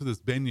we're going to this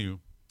venue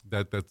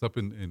that's up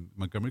in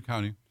Montgomery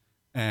County,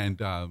 and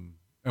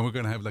we're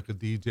going to have like a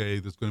DJ.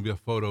 There's going to be a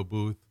photo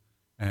booth,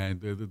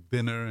 and the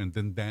dinner, and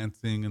then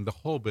dancing, and the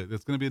whole bit.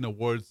 It's going to be an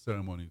awards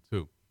ceremony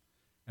too.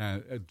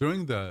 And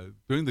during the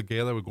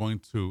gala, we're going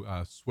to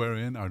swear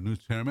in our new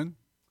chairman.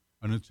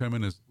 Our new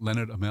chairman is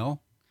Leonard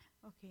Amell.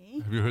 Okay.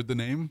 Have you heard the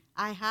name?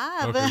 I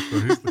have.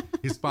 Okay, so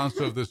he's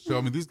sponsor of this show.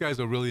 I mean, these guys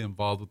are really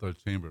involved with our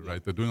chamber,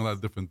 right? They're doing a lot of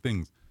different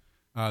things.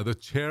 The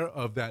chair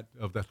of that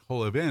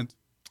whole event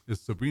is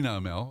Sabrina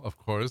Amell, of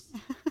course,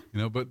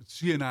 but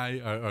she and I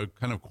are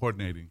kind of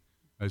coordinating,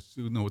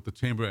 with the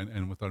chamber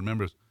and with our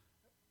members.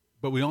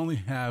 But we only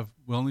have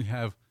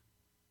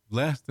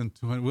less than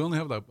 200. We only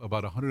have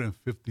about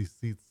 150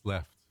 seats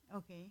left.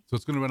 Okay. So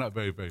it's going to run out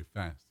very, very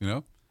fast.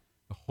 The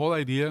whole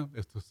idea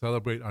is to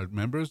celebrate our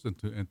members and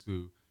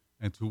to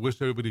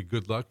wish everybody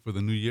good luck for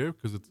the new year,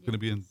 because it's going to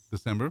be in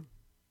December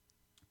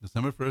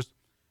 1st,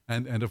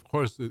 and of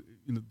course, to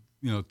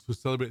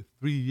celebrate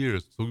 3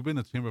 years. So we've been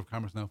in the Chamber of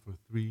Commerce now for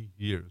 3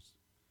 years,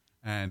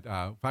 and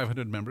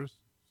 500 members.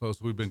 So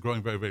we've been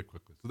growing very, very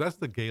quickly. So that's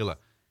the gala.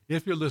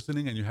 If you're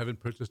listening and you haven't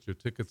purchased your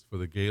tickets for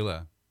the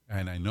gala,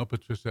 and I know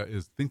Patricia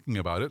is thinking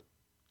about it,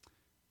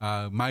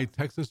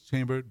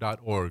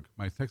 mytexaschamber.org.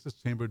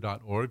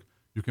 Mytexaschamber.org.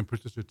 You can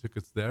purchase your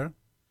tickets there.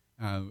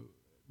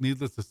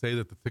 Needless to say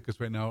that the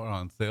tickets right now are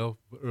on sale,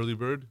 early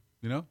bird,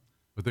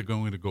 but they're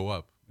going to go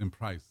up in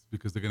price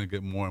because they're going to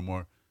get more and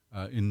more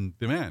in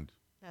demand.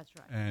 That's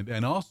right.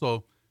 And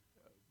also,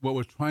 what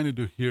we're trying to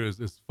do here is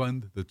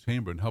fund the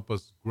chamber and help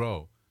us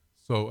grow.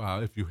 So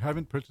if you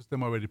haven't purchased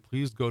them already,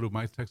 please go to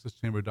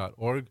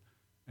mytexaschamber.org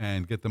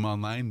and get them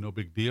online, no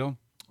big deal.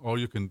 Or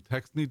you can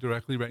text me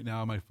directly right now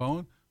on my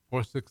phone,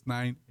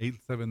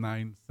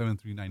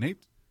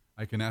 469-879-7398.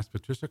 I can ask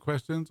Patricia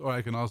questions, or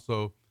I can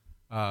also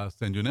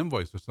send you an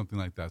invoice or something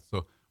like that.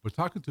 So we're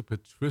talking to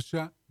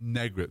Patricia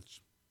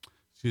Negrich.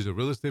 She's a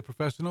real estate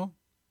professional,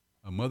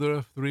 a mother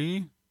of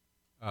 3.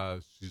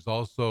 She's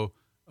also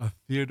a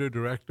theater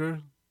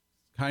director,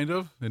 kind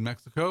of, in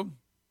Mexico.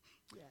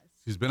 Yes.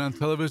 She's been on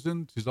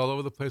television. She's all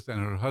over the place.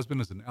 And her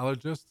husband is an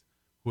allergist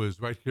who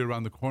is right here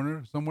around the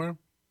corner somewhere,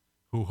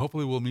 who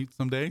hopefully we'll meet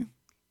someday.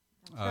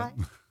 That's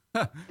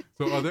right.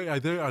 So are they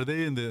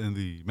in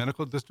the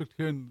medical district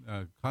here in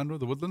Conroe,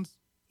 the Woodlands?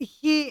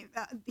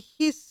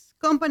 His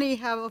company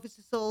have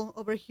offices all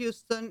over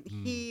Houston.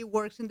 He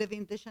works in the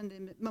Vintage and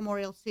the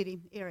Memorial City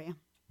area.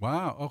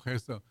 Wow. Okay.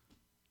 So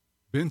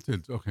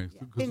Vintage. Okay.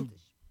 Yeah, So,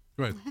 Vintage.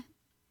 right.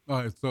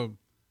 All right. So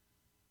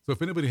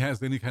if anybody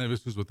has any kind of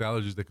issues with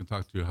allergies, they can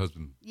talk to your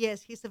husband.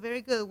 Yes, he's a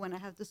very good one, I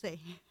have to say.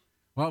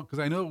 Well, because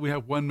I know we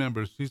have one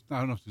member. I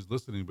don't know if she's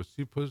listening, but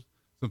she put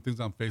some things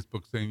on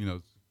Facebook saying,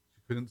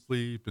 she couldn't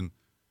sleep and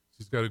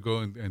she's got to go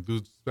and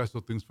do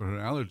special things for her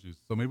allergies.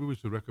 So maybe we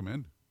should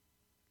recommend.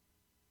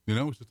 We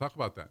should talk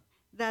about that.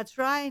 That's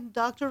right.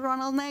 Dr.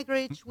 Ronald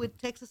Negrich with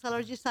Texas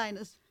Allergy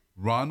Sinus.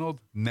 Ronald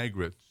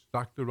Negrich.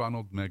 Dr.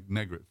 Ronald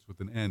Negrich with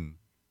an N.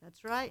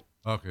 That's right.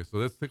 Okay, so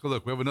let's take a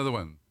look. We have another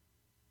one.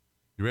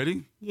 You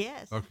ready?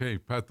 Yes. Okay,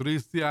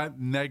 Patricia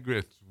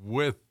Negrich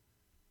with,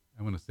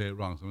 I'm going to say it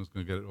wrong, so I'm just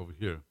going to get it over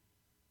here.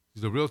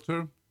 She's a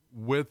realtor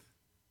with,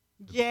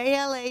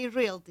 JLA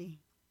Realty.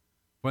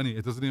 funny,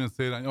 it doesn't even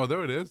say it. Oh,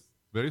 there it is.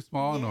 Very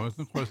small. Yes. No, it's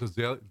of course it's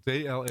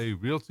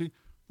JLA Realty.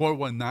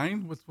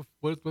 419.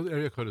 What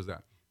area code is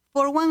that?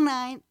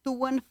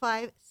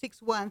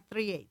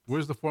 419-215-6138.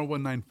 Where's the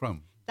 419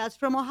 from? That's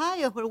from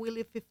Ohio, where we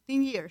live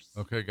 15 years.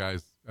 Okay,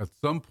 guys. At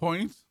some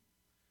point,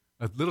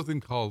 a little thing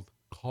called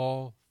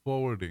call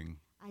forwarding.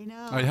 I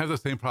know. I have the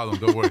same problem.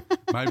 Don't worry.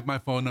 My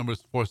phone number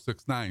is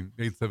 469-87.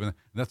 And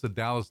that's a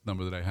Dallas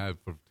number that I have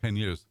for 10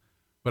 years.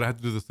 But I had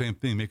to do the same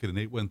thing, make it an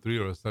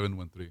 813 or a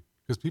 713.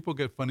 Because people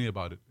get funny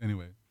about it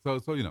anyway. So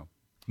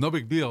no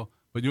big deal.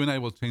 But you and I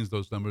will change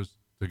those numbers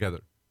together.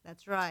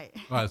 That's right.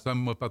 All right, so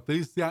I'm with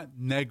Patricia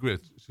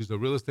Negrich. She's a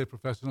real estate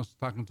professional. She's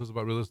talking to us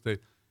about real estate.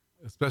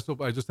 I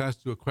just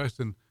asked you a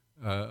question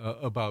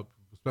about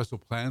special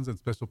plans and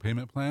special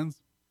payment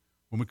plans.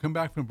 When we come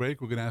back from break,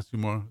 we're going to ask you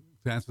more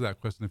to answer that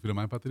question, if you don't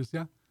mind,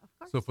 Patricia. Of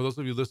course. So for those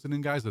of you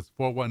listening, guys, it's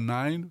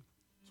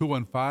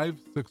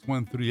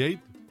 419-215-6138.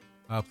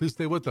 Please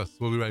stay with us.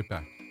 We'll be right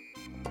back.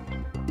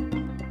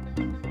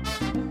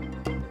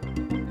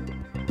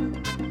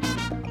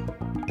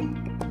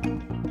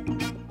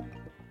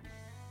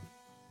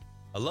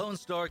 Lone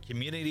Star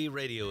Community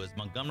Radio is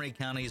Montgomery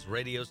County's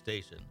radio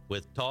station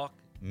with talk,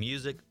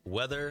 music,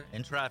 weather,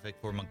 and traffic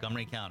for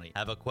Montgomery County.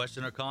 Have a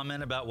question or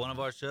comment about one of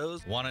our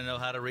shows? Want to know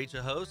how to reach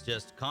a host?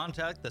 Just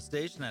contact the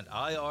station at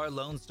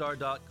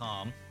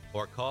irlonestar.com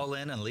or call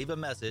in and leave a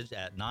message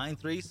at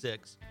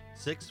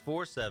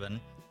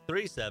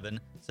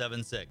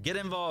 936-647-3776. Get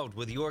involved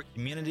with your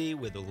community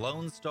with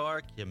Lone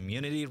Star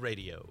Community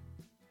Radio.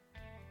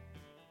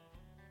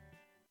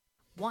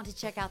 Want to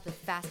check out the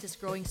fastest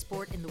growing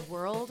sport in the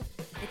world?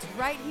 It's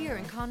right here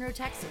in Conroe,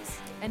 Texas,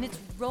 and it's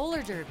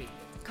roller derby.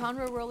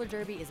 Conroe Roller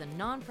Derby is a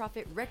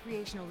non-profit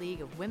recreational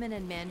league of women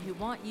and men who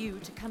want you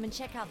to come and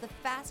check out the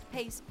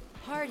fast-paced,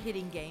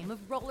 hard-hitting game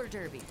of roller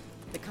derby.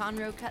 The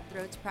Conroe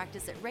Cutthroats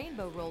practice at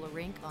Rainbow Roller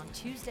Rink on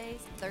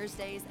Tuesdays,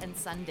 Thursdays, and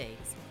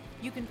Sundays.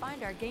 You can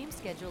find our game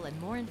schedule and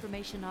more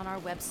information on our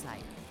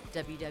website,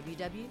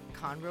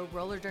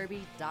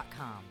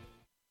 www.conroerollerderby.com.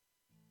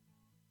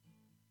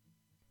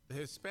 The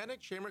Hispanic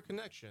Chamber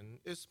Connection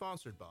is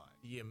sponsored by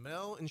the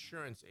Amel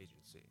Insurance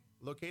Agency,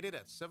 located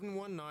at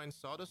 719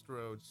 Sawdust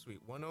Road,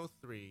 Suite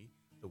 103,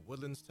 The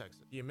Woodlands,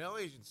 Texas. The Amel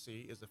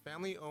Agency is a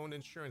family-owned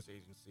insurance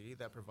agency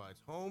that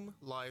provides home,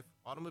 life,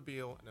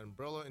 automobile, and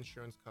umbrella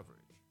insurance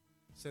coverage.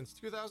 Since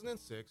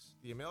 2006,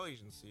 the Amel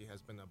Agency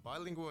has been a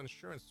bilingual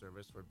insurance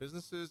service for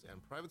businesses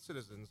and private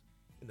citizens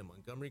in the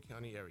Montgomery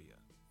County area.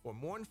 For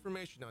more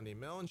information on the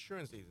Amel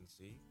Insurance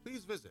Agency,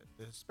 please visit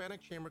the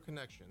Hispanic Chamber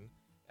Connection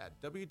at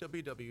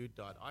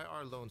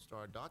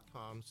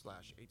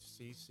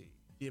www.irlonestar.com/HCC.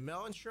 The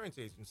Amel Insurance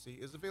Agency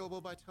is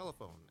available by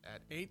telephone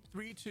at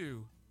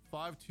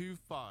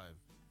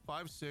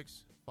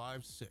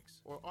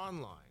 832-525-5656 or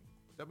online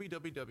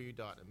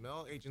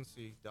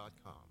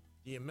www.amelagency.com.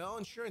 The Amel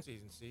Insurance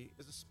Agency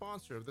is a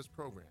sponsor of this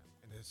program,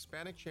 and the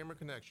Hispanic Chamber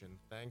Connection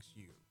thanks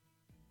you.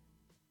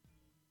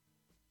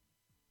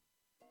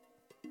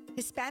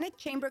 Hispanic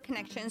Chamber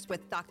Connections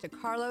with Dr.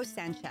 Carlos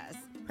Sanchez,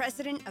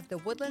 President of the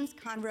Woodlands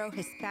Conroe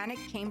Hispanic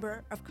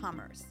Chamber of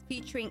Commerce,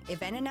 featuring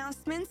event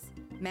announcements,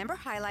 member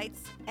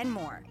highlights, and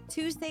more.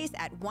 Tuesdays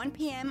at 1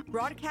 p.m.,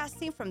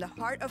 broadcasting from the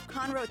heart of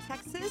Conroe,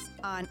 Texas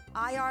on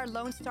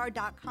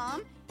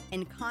irlonestar.com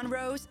and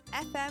Conroe's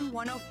FM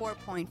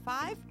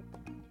 104.5,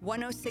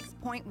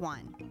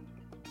 106.1.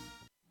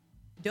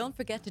 Don't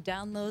forget to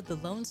download the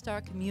Lone Star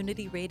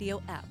Community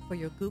Radio app for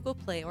your Google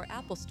Play or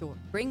Apple Store.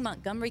 Bring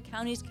Montgomery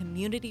County's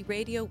community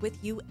radio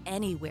with you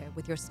anywhere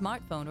with your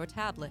smartphone or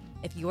tablet.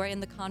 If you are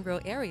in the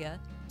Conroe area,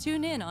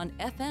 tune in on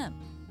FM.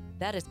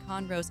 That is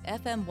Conroe's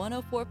FM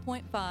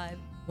 104.5,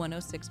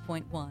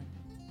 106.1.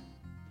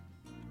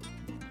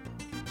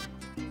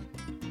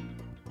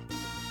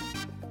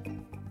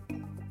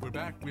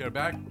 We are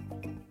back.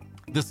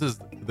 This is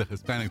the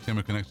Hispanic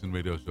Chamber Connection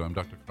radio show. I'm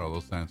Dr.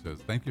 Carlos Sanchez.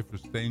 Thank you for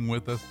staying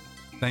with us.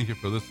 Thank you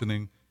for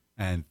listening.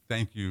 And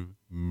thank you,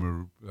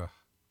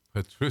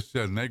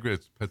 Patricia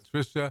Negrich.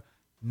 Patricia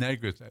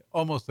Negrich. I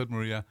almost said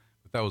Maria,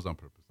 but that was on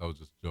purpose. I was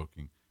just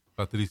joking.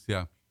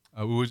 Patricia,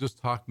 we were just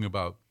talking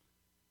about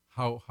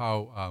how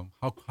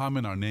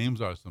common our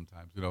names are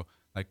sometimes. You know,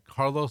 like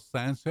Carlos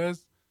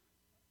Sanchez.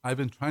 I've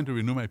been trying to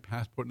renew my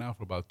passport now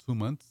for about 2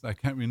 months. I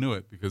can't renew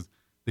it because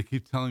they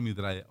keep telling me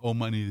that I owe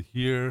money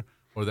here,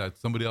 or that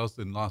somebody else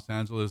in Los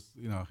Angeles,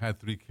 you know, had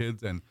 3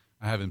 kids and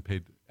I haven't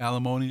paid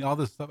alimony, all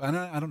this stuff. And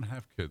I don't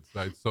have kids,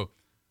 right? So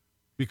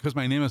because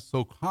my name is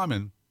so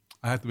common,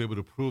 I have to be able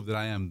to prove that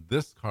I am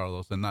this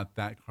Carlos and not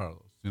that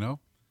Carlos, you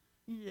know?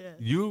 Yes.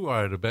 You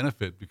are at a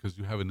benefit because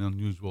you have an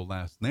unusual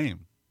last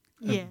name.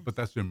 Yes. But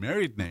that's your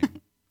married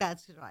name.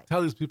 That's right.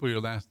 Tell these people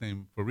your last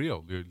name for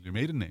real, your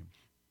maiden name.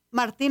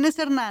 Martinez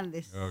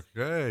Hernandez.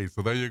 Okay,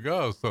 so there you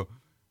go. So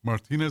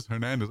Martinez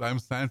Hernandez. I'm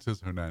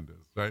Sanchez Hernandez,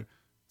 right?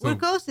 We're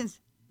cousins.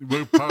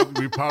 We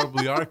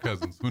probably are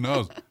cousins. Who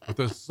knows? But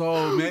there's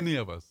so many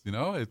of us. You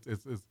know, it's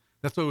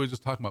that's what we were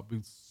just talking about.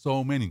 Being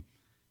so many,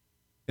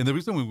 and the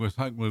reason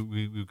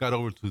we got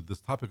over to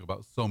this topic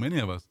about so many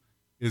of us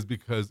is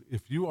because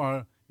if you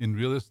are in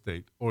real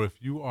estate or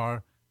if you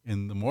are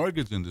in the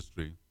mortgage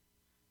industry,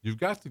 you've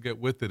got to get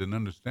with it and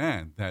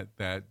understand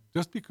that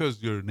just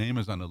because your name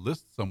is on a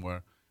list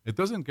somewhere, it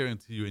doesn't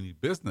guarantee you any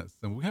business.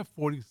 And we have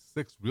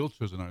 46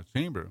 realtors in our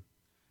chamber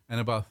and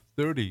about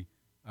 30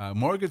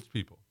 mortgage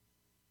people.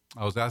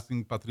 I was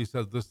asking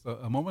Patricia this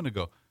a moment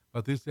ago.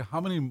 Patricia,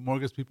 how many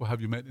mortgage people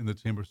have you met in the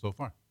chamber so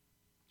far?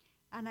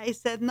 And I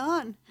said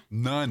none.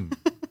 None.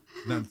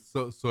 None.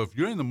 So if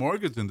you're in the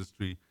mortgage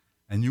industry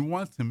and you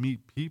want to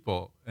meet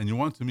people and you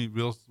want to meet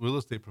real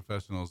estate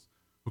professionals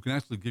who can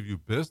actually give you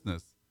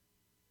business,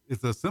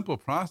 it's a simple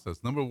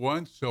process. Number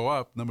one, show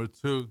up. Number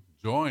two,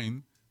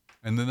 join.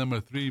 And then number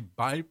three,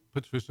 buy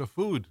Patricia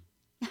food.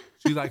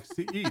 She likes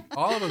to eat.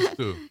 All of us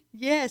do.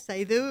 Yes,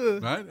 I do.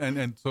 Right?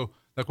 And so,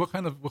 like, what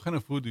kind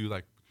of food do you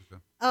like,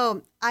 Patricia?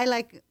 Oh, I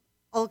like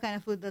all kind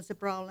of food. That's the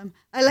problem.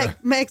 I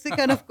like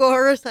Mexican, of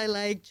course. I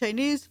like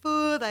Chinese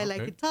food. I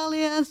like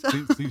Italian. So.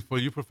 See, for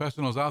you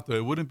professionals out there,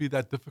 it wouldn't be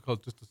that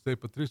difficult just to say,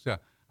 Patricia,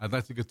 I'd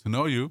like to get to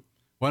know you.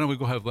 Why don't we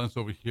go have lunch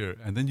over here?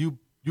 And then you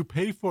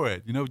pay for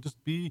it. You know,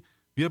 just be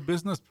a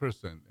business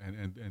person.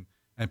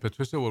 And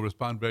Patricia will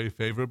respond very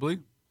favorably.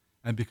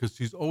 And because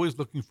she's always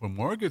looking for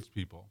mortgage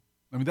people,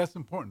 I mean, that's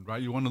important,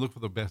 right? You want to look for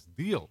the best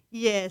deal.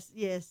 Yes.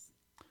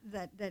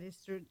 That is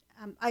true.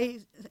 I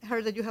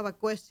heard that you have a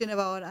question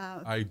about...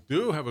 I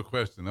do have a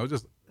question. I was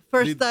just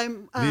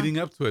leading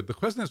up to it. The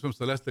question is from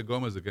Celeste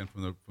Gomez again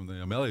from the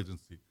ML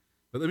agency.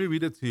 But let me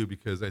read it to you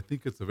because I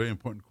think it's a very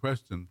important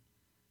question.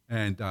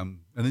 And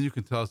then you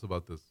can tell us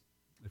about this,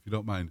 if you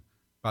don't mind.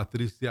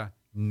 Patricia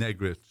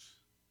Negrich.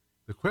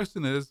 The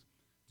question is,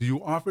 do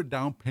you offer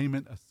down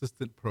payment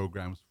assistance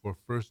programs for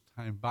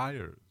first-time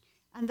buyers?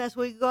 And that's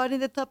what we got in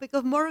the topic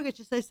of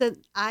mortgages. I said,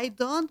 I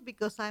don't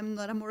because I'm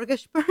not a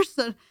mortgage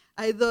person.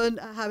 I don't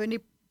have any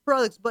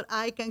products, but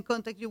I can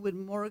contact you with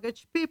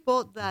mortgage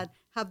people that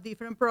have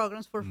different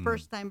programs for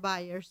first-time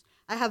buyers.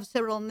 I have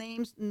several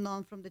names,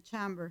 none from the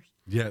chambers.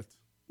 Yet.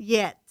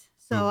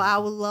 So I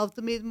would love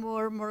to meet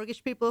more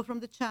mortgage people from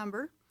the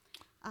chamber.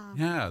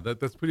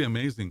 That's pretty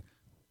amazing.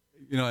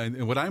 You know,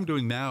 and what I'm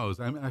doing now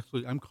is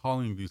I'm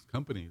calling these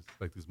companies,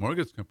 like these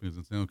mortgage companies,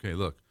 and saying, okay,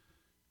 look,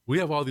 we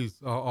have all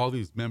these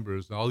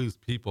members, all these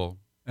people,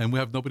 and we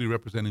have nobody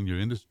representing your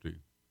industry.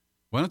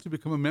 Why don't you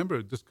become a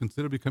member? Just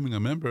consider becoming a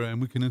member,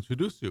 and we can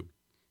introduce you.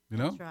 You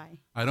know, that's right.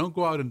 I don't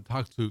go out and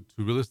talk to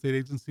real estate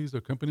agencies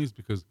or companies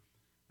because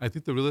I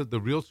think the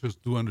realtors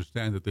do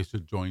understand that they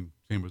should join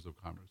chambers of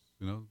commerce.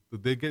 You know,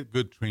 they get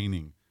good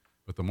training,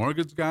 but the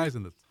mortgage guys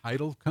and the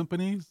title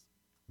companies,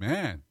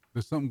 man,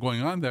 there's something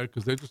going on there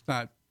because they're just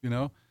not, you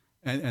know,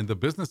 and the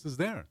business is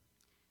there,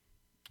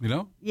 you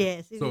know?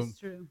 Yes, it is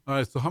true. All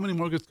right, so how many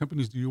mortgage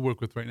companies do you work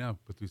with right now,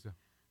 Patricia?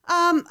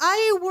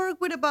 I work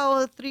with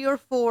about 3 or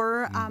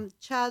 4.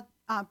 Chad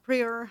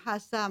Prior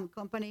has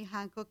company,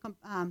 Hancock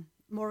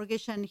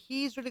Mortgage, and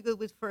he's really good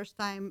with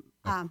first-time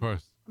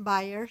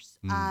buyers.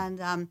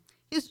 And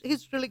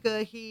he's really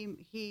good.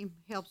 He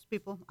helps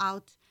people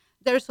out.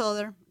 There's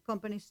other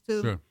companies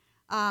too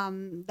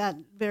that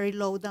very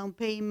low down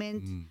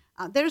payment.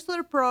 There's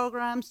other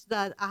programs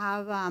that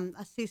have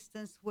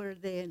assistance where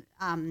the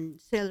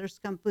sellers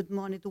can put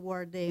money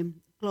toward the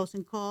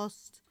closing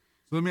cost.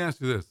 So let me ask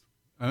you this.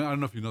 I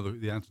don't know if you know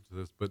the answer to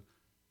this, but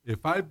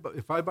if I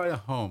buy a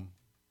home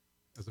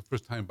as a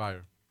first-time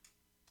buyer,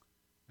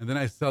 and then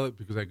I sell it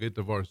because I get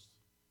divorced,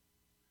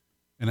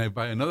 and I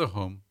buy another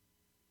home,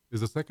 is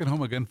the second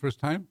home again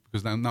first time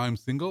because now I'm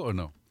single or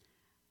no?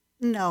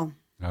 No.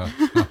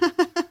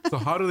 So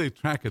how do they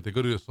track it? They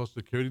go to your social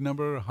security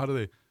number? How do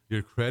they,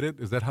 your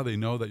credit? Is that how they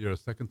know that you're a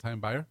second-time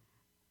buyer?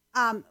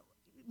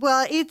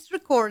 Well, it's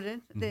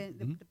recorded,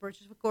 the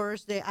purchase, of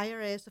course, the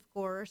IRS, of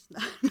course,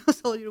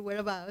 knows all your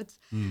whereabouts.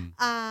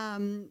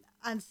 And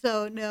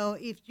so, no,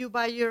 if you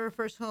buy your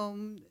first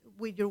home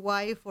with your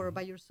wife or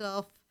by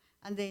yourself,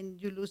 and then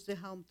you lose the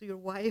home to your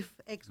wife,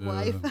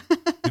 ex-wife.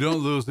 You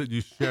don't lose it,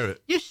 you share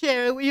it. You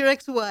share it with your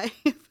ex-wife.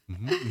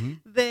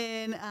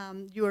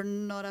 Then you're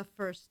not a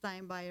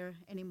first-time buyer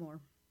anymore.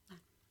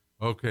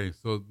 Okay,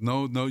 so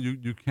no,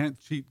 you can't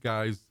cheat,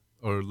 guys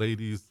or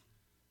ladies.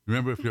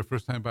 Remember, if you're a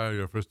first-time buyer,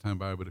 you're a first-time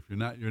buyer. But if you're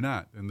not, you're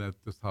not. And that's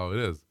just how it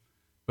is.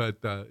 But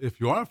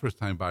if you are a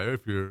first-time buyer,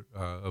 if you're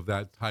of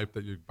that type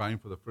that you're buying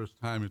for the first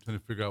time, you're trying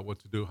to figure out what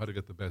to do, how to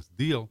get the best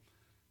deal,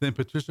 then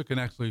Patricia can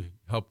actually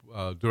help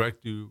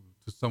direct you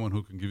to someone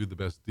who can give you the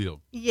best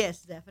deal.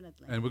 Yes,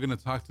 definitely. And we're going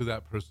to talk to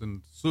that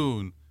person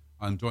soon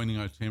on joining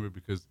our chamber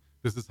because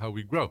this is how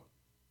we grow.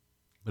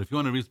 But if you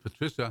want to reach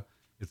Patricia,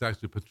 it's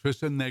actually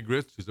Patricia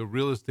Negrich. She's a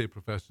real estate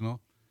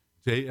professional,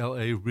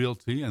 JLA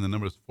Realty, and the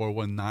number is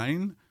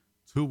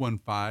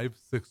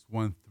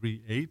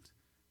 419-215-6138.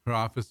 Her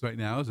office right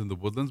now is in the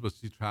Woodlands, but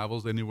she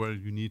travels anywhere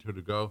you need her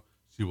to go,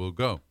 she will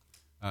go.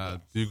 Yes.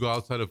 Do you go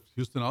outside of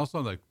Houston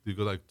also? Like, do you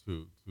go like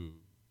to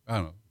I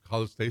don't know,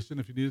 College Station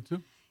if you needed to?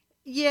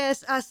 Yes,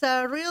 as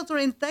a realtor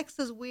in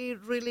Texas, we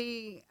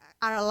really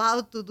are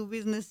allowed to do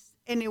business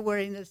anywhere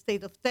in the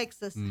state of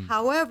Texas.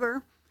 However,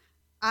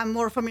 I'm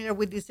more familiar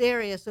with this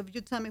area. So if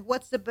you tell me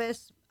what's the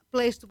best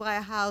place to buy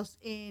a house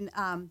in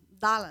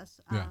Dallas,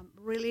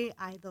 really,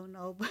 I don't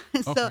know.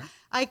 So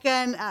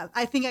Okay.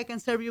 I think I can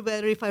serve you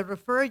better if I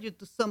refer you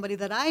to somebody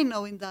that I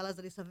know in Dallas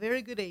that is a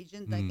very good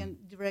agent that can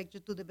direct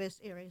you to the best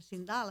areas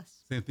in Dallas.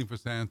 Same thing for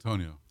San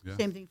Antonio. Yeah.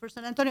 Same thing for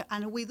San Antonio.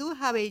 And we do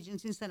have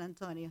agents in San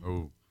Antonio.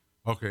 Oh,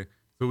 okay.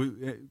 So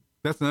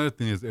that's another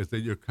thing is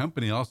that your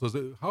company also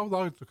how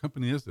large a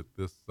company is it?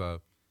 This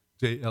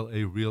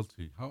JLA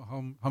Realty.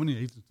 How many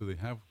agents do they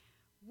have?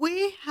 We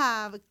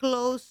have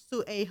close to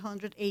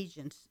 800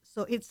 agents, so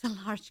it's a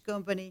large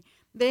company.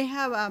 They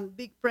have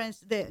big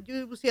brands.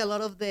 You will see a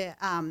lot of the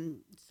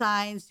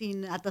signs in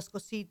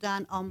Atascocita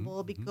and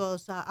Humboldt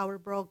because our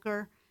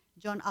broker,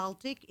 John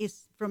Altic, is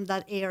from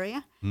that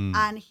area.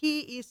 And he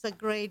is a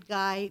great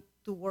guy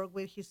to work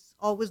with. He's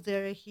always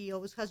there. He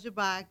always has your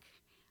back.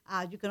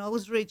 You can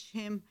always reach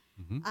him.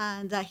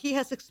 And he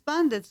has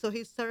expanded. So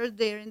he started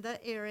there in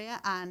that area,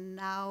 and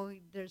now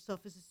there's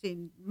offices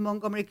in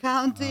Montgomery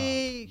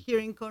County, here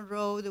in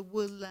Conroe, the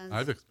Woodlands.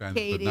 I've expanded,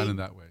 Katy. but not in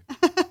that way.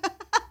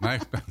 My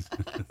expenses.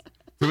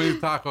 Too many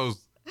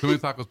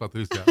tacos,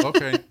 Patricia.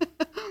 Okay.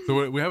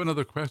 So we have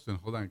another question.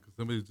 Hold on, because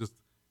somebody just.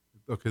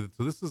 Okay,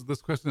 so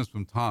this question is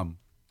from Tom.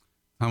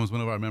 Tom is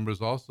one of our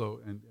members also,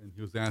 and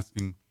he was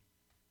asking,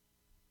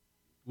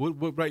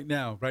 what right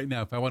now,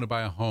 if I want to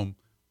buy a home,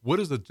 what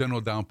is the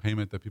general down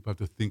payment that people have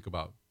to think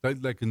about?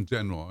 Like in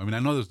general, I mean, I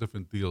know there's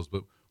different deals,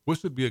 but what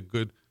should be a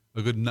good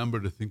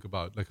number to think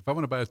about? Like if I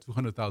want to buy a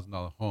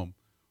 $200,000 home,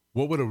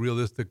 what would a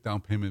realistic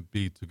down payment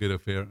be to get a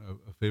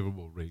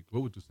favorable rate?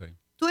 What would you say?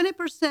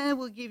 20%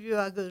 will give you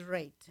a good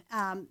rate.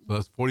 So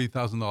that's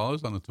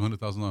 $40,000 on a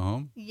 $200,000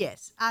 home?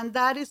 Yes, and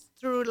that is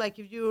true. Like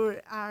if you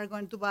are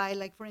going to buy,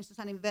 like for instance,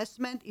 an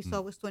investment, it's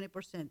always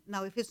 20%.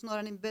 Now, if it's not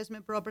an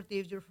investment property,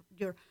 if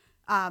you're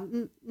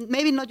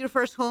maybe not your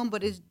first home,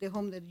 but it's the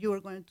home that you are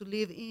going to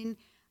live in,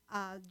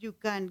 you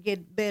can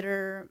get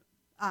better,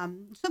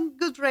 some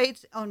good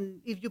rates on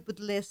if you put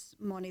less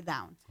money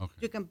down. Okay.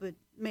 You can put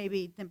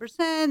maybe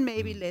 10%,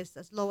 maybe less,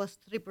 as low as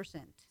 3%.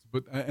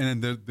 But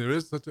and there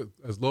is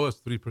as low as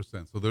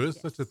 3%. So there is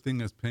such a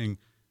thing as paying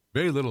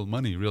very little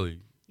money,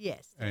 really.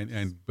 Yes.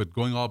 But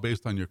going all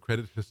based on your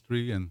credit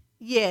history and.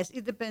 Yes,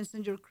 it depends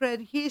on your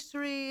credit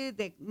history,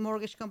 the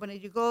mortgage company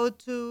you go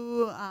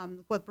to,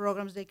 what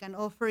programs they can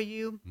offer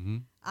you,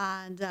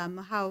 and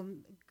how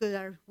good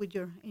are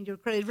in your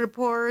credit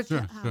report,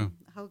 Sure.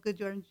 how good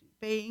you are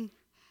paying,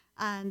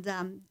 and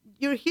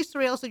your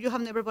history. Also, you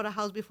have never bought a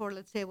house before.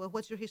 Let's say, well,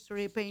 what's your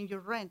history paying your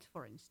rent,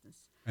 for instance?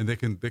 And they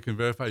can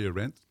verify your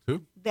rent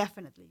too.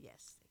 Definitely,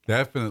 yes.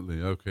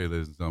 Definitely, okay,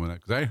 ladies and gentlemen,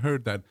 because I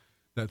heard that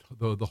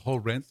the whole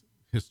rent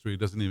history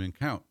doesn't even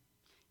count.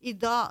 It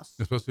does.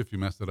 Especially if you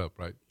mess it up,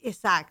 right?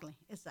 Exactly.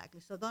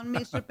 So don't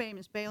miss your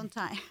payments. Pay on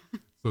time.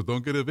 So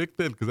don't get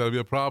evicted because that'll be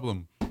a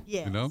problem.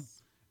 Yes. You know?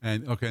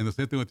 And the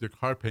same thing with your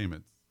car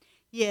payments.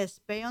 Yes,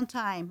 pay on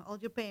time, all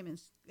your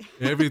payments.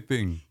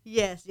 Everything.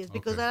 Yes,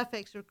 because Okay. that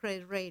affects your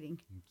credit rating.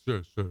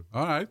 Sure.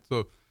 All right.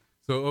 So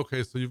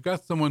you've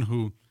got someone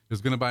who is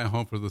going to buy a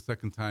home for the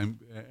second time,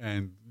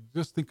 and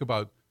just think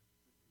about,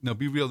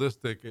 be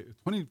realistic.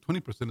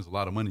 20% is a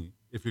lot of money.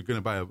 If you're going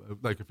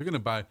to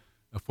buy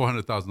a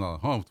 $400,000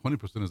 home,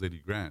 20% is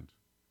 $80,000.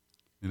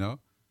 You know,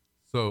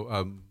 so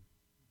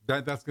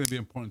that's going to be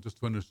important just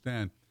to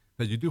understand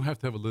that you do have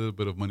to have a little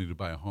bit of money to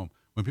buy a home.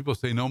 When people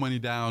say no money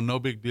down, no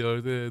big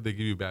deal, they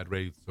give you bad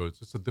rates, so it's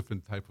just a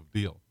different type of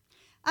deal.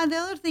 And the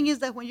other thing is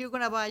that when you're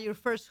going to buy your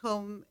first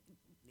home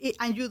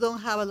and you don't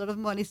have a lot of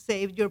money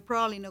saved, you're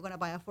probably not going to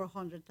buy a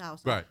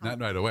 $400,000 Right, home. not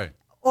right away.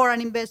 Or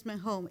an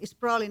investment home. It's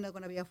probably not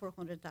going to be a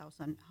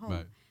 $400,000 home.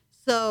 Right.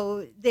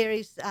 So there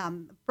is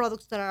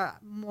products that are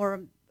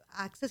more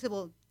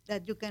accessible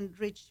that you can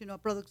reach,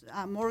 products,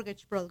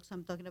 mortgage products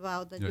I'm talking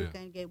about, that you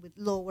can get with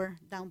lower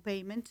down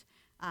payment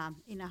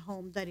in a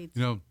home that it's...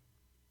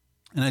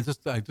 And I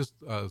just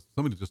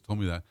somebody just told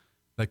me that,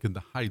 like in the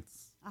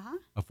Heights,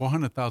 a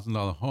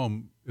 $400,000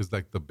 home is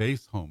like the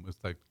base home. It's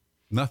like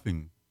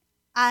nothing.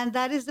 And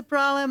that is the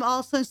problem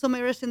also in some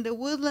areas in the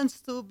Woodlands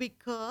too,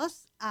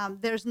 because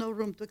there's no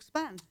room to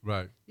expand.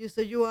 Right. So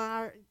you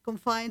are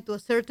confined to a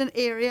certain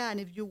area, and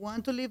if you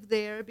want to live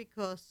there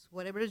because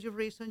whatever is your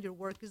reason, your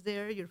work is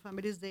there, your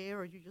family is there,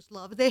 or you just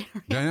love the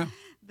area,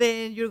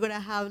 then you're going to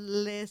have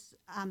less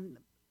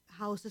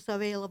houses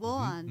available,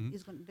 and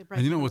it's going the price.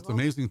 And is gonna what's go.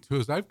 amazing too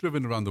is I've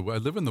driven around I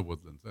live in the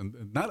Woodlands,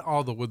 and not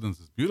all the Woodlands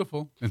is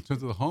beautiful in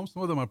terms of the homes.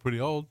 Some of them are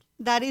pretty old.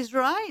 That is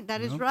right.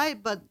 That is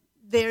right. But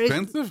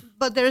Expensive?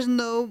 But there's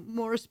no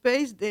more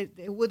space. The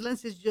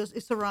Woodlands is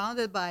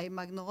surrounded by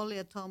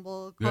Magnolia,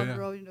 Tumble,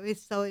 Conroe.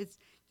 So it's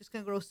just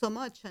going to grow so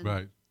much. And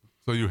Right.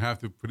 So you have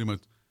to pretty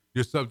much,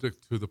 you're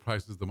subject to the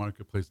prices the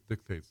marketplace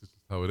dictates. This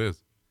is how it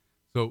is.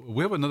 So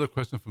we have another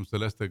question from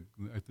Celeste.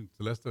 I think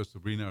Celeste or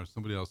Sabrina or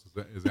somebody else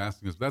is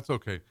asking us. That's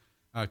okay.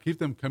 Keep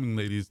them coming,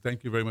 ladies.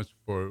 Thank you very much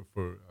for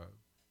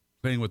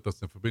playing with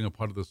us and for being a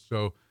part of the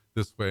show.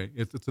 this way.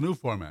 It's a new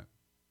format.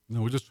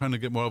 We're just trying to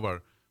get more of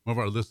our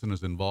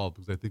listeners involved,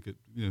 because I think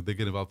they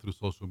get involved through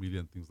social media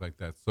and things like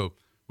that. So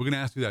we're going to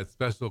ask you that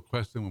special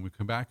question when we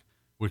come back.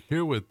 We're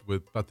here with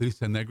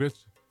Patricia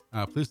Negrich.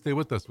 Please stay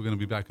with us. We're going to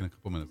be back in a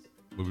couple minutes.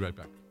 We'll be right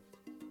back.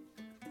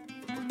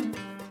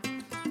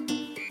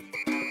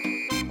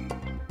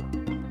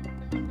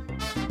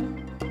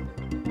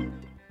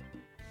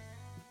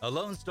 A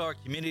Lone Star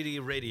Community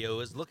Radio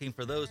is looking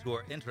for those who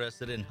are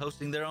interested in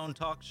hosting their own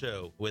talk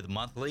show, with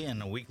monthly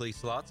and weekly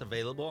slots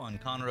available on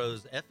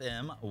Conroe's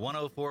FM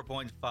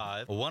 104.5,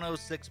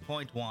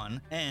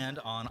 106.1, and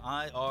on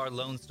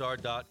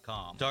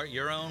irlonestar.com. Start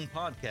your own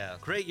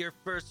podcast, create your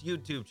first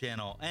YouTube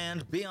channel,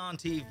 and be on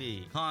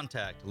TV.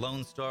 Contact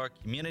Lone Star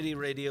Community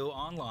Radio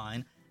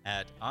online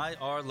at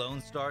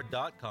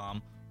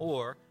irlonestar.com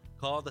or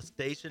call the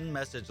station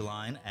message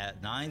line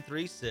at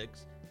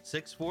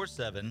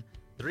 936-647-3776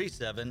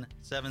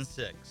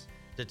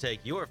 to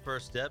take your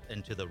first step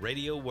into the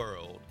radio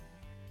world.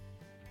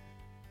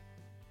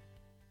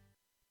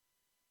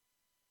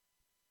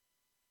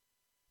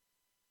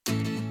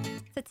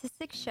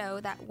 Statistics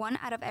show that 1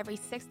 out of every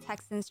 6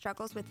 Texans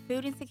struggles with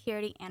food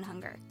insecurity and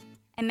hunger.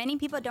 And many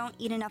people don't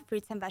eat enough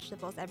fruits and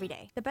vegetables every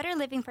day. The Better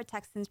Living for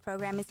Texans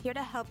program is here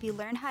to help you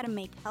learn how to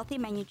make healthy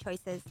menu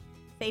choices,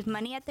 save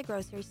money at the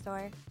grocery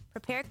store,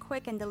 prepare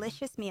quick and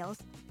delicious meals,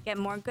 get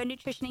more good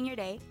nutrition in your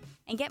day,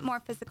 and get more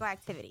physical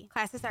activity.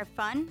 Classes are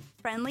fun,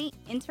 friendly,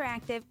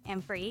 interactive,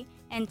 and free,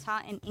 and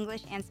taught in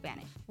English and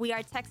Spanish. We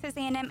are Texas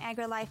A&M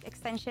AgriLife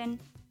Extension,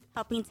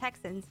 helping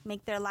Texans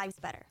make their lives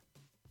better.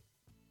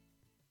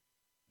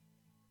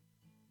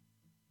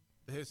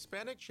 The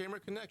Hispanic Chamber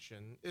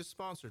Connection is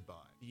sponsored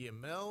by the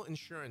Yamel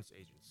Insurance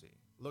Agency,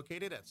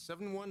 located at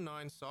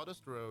 719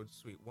 Sawdust Road,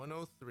 Suite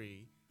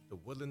 103, The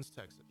Woodlands,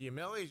 Texas. The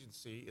Yamel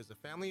Agency is a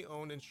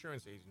family-owned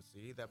insurance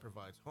agency that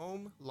provides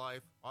home,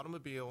 life,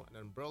 automobile, and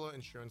umbrella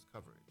insurance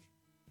coverage.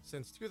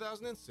 Since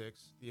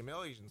 2006, the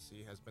Yamel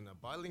Agency has been a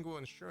bilingual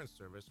insurance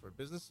service for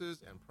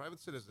businesses and private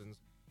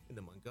citizens in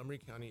the Montgomery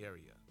County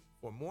area.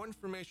 For more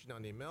information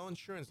on the Yamel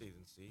Insurance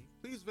Agency,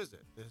 please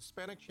visit the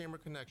Hispanic Chamber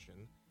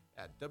Connection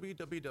at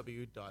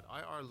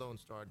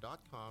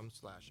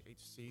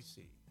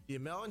www.irlonestar.com/HCC. The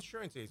Yamel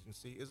Insurance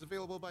Agency is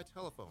available by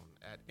telephone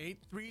at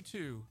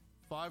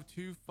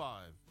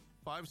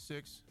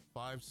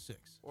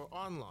 832-525-5656 or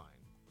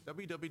online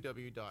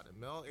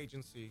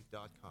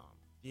www.yamelagency.com.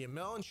 The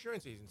Yamel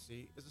Insurance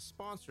Agency is a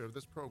sponsor of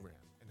this program,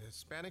 and the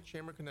Hispanic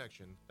Chamber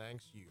Connection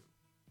thanks you.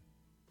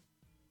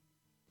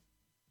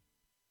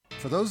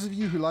 For those of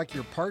you who like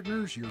your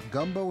partners, your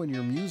gumbo, and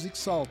your music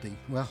salty,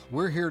 well,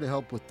 we're here to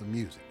help with the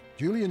music.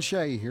 Julian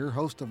Shea here,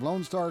 host of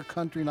Lone Star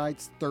Country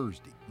Nights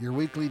Thursday, your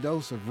weekly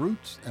dose of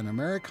roots and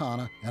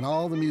Americana and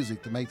all the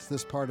music that makes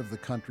this part of the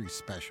country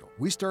special.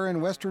 We stir in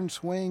Western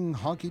swing,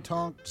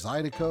 honky-tonk,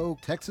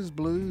 Zydeco, Texas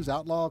blues,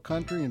 outlaw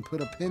country, and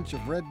put a pinch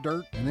of red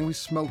dirt, and then we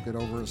smoke it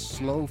over a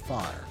slow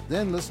fire.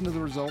 Then listen to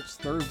the results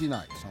Thursday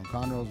nights on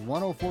Conroe's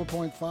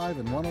 104.5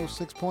 and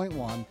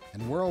 106.1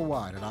 and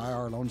worldwide at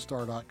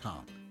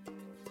irlonestar.com.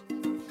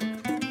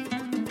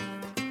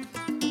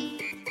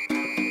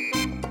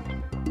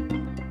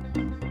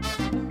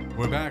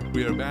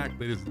 We are back,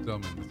 ladies and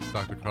gentlemen. This is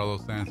Dr.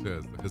 Carlos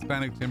Sanchez, the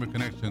Hispanic Chamber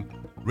Connection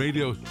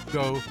radio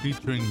show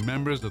featuring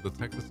members of the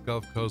Texas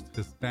Gulf Coast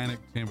Hispanic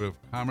Chamber of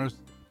Commerce.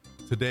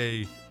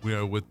 Today, we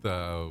are with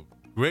a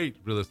great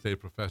real estate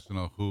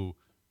professional who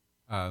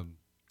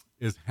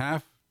is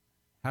half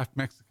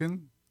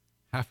Mexican,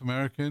 half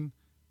American,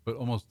 but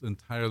almost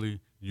entirely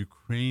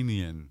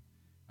Ukrainian.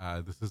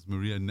 This is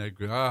Maria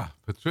Negrich.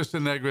 Patricia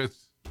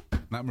Negrich,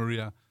 not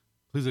Maria.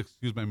 Please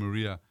excuse my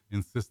Maria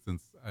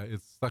insistence.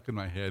 It's stuck in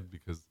my head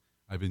because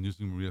I've been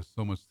using Maria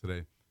so much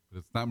today. But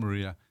it's not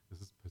Maria. This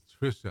is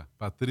Patricia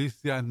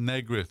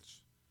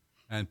Negrich.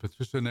 And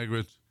Patricia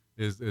Negrich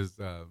is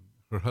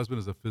her husband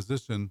is a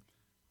physician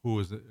who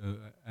is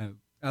an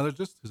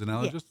allergist. He's an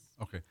allergist? Yes.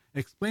 Okay.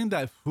 Explain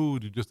that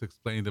food you just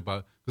explained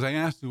about, because I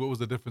asked you what was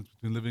the difference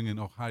between living in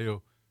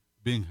Ohio,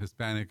 being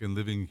Hispanic, and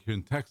living here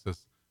in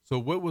Texas. So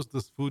what was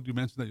this food you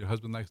mentioned that your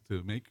husband likes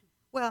to make?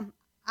 Well,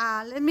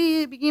 let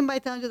me begin by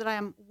telling you that I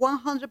am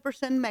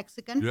 100%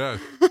 Mexican. Yes.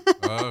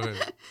 Okay.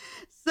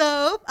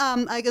 So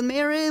I got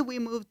married. We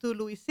moved to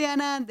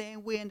Louisiana, and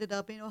then we ended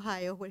up in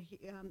Ohio, where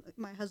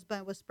my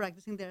husband was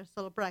practicing there,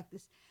 solo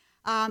practice.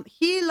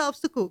 He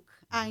loves to cook,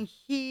 and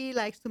he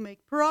likes to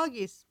make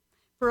pierogies.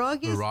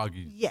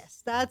 Pierogies.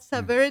 Yes, that's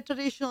a very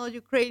traditional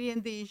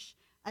Ukrainian dish.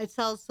 It's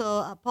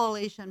also a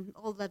Polish and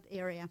all that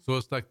area. So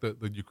it's like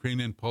the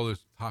Ukrainian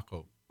Polish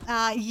taco.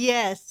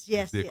 Yes.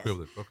 It's the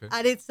equivalent, okay.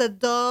 And it's a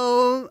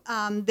dough.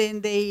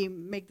 Then they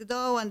make the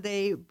dough and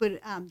they put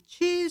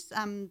cheese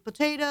and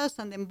potatoes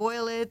and then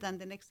boil it. And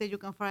the next day you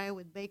can fry it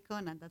with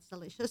bacon, and that's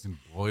delicious. And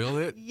boil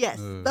it? Yes.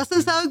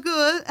 Doesn't sound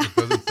good. It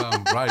doesn't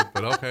sound right,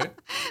 but okay.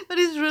 But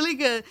it's really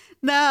good.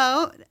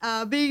 Now,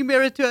 being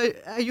married to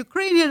a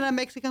Ukrainian and a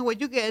Mexican,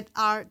 what you get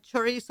are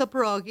chorizo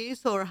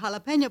pierogies or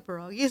jalapeno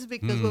pierogies,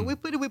 because when we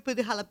put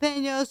the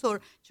jalapenos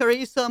or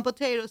chorizo and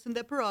potatoes in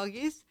the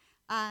pierogies.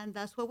 And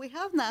that's what we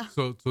have now.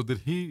 So did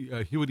he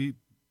would eat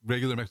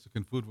regular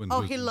Mexican food?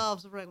 He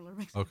loves regular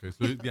Mexican. Okay,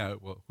 so yeah,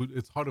 well,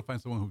 it's hard to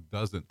find someone who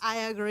doesn't. I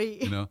agree.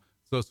 You know,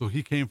 so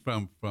he came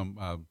from.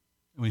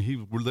 He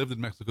lived in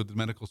Mexico, did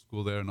medical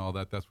school there, and all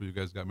that. That's where you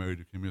guys got married.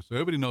 You came here, so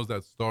everybody knows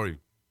that story.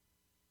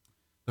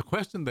 The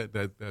question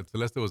that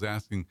Celeste was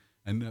asking,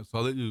 and so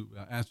I'll let you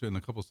answer it in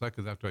a couple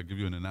seconds after I give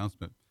you an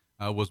announcement,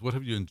 was what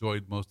have you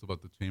enjoyed most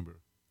about the chamber?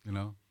 You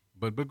know,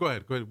 but go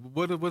ahead.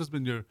 What has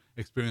been your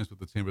experience with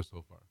the chamber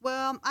so far?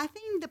 Well, I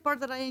think the part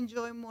that I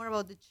enjoy more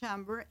about the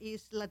chamber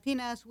is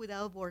Latinas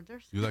Without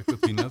Borders. You like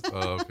Latinas?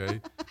 Oh,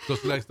 okay. So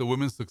she likes the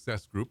Women's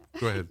Success Group.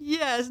 Go ahead.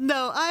 Yes,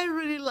 no, I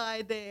really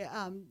like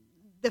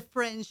the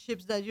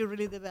friendships that you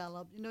really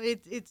develop. You know,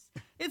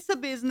 it's a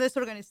business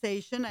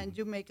organization and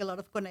you make a lot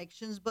of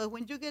connections. But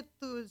when you get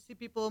to see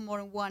people more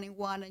in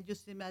one and you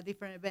see them at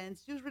different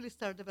events, you really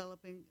start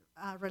developing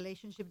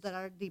relationships that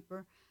are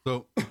deeper.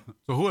 So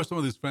who are some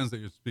of these friends that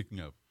you're speaking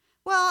of?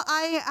 Well,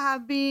 I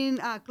have been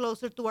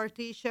closer to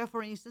Artesia,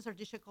 for instance,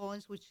 Artesia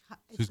Collins, which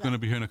she's going to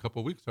be here in a couple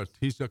of weeks.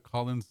 Artesia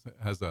Collins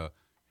has a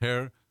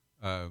hair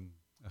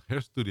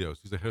studio.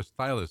 She's a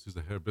hairstylist. She's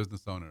a hair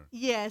business owner.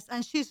 Yes,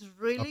 and she's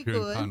really good.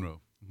 Up here in Conroe.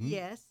 Mm-hmm.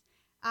 Yes.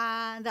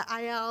 And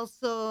I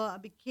also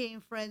became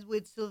friends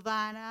with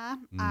Silvana,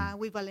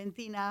 with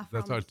Valentina.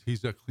 That's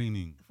Artesia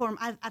Cleaning. From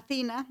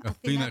Athena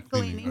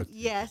Cleaning.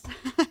 Yes.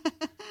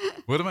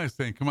 What am I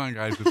saying? Come on,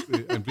 guys.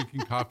 I'm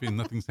drinking coffee and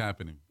nothing's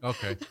happening.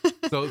 Okay.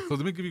 So let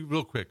me give you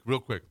real quick.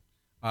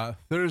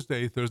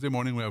 Thursday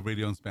morning, we have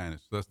radio in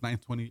Spanish. So that's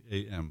 9:20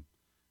 a.m.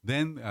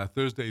 Then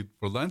Thursday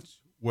for lunch,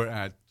 we're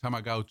at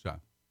Chamagaucha.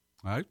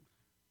 All right.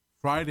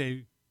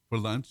 Friday for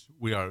lunch,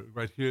 we are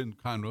right here in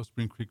Conroe,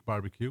 Spring Creek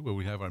Barbecue, where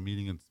we have our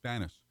meeting in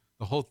Spanish.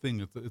 The whole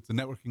thing, it's a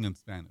networking in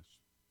Spanish.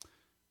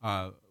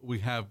 We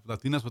have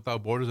Latinas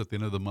Without Borders at the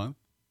end of the month.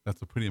 That's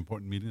a pretty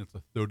important meeting. It's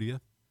the 30th,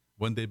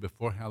 one day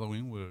before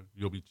Halloween, where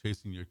you'll be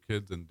chasing your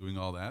kids and doing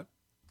all that.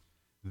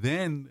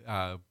 Then,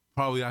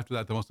 probably after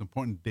that, the most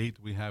important date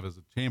we have as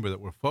a chamber that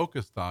we're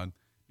focused on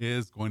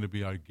is going to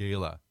be our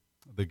gala.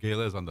 The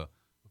gala is on the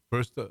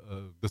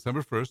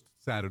December 1st,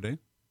 Saturday.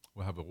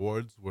 We'll have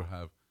awards. We'll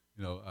have,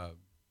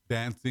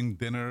 dancing,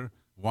 dinner,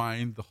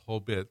 wine, the whole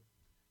bit.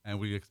 And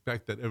we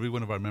expect that every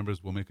one of our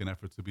members will make an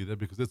effort to be there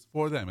because it's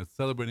for them. It's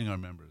celebrating our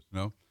members,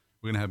 We're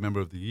going to have Member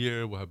of the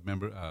Year. We'll have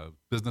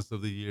Business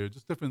of the Year,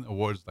 just different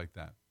awards like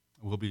that.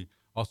 We'll be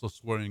also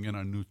swearing in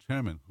our new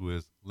chairman, who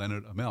is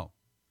Leonard Amel.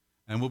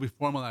 And we'll be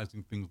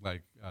formalizing things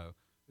like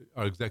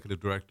our executive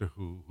director,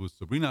 who's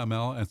Sabrina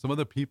Amel, and some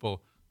other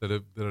people that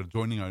are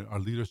joining our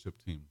leadership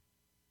team.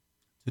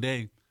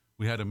 Today,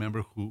 we had a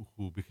member who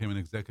became an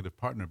executive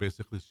partner.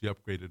 Basically, she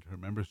upgraded her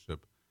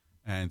membership,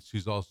 and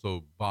she's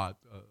also bought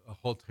a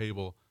whole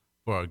table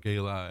for our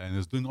gala and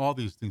is doing all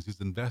these things.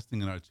 She's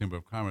investing in our Chamber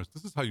of Commerce.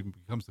 This is how you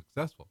become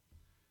successful.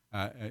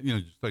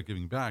 You start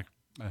giving back.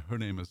 Her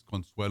name is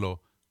Consuelo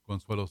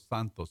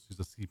Santos.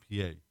 She's a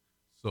CPA.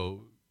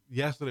 So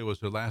yesterday was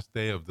her last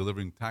day of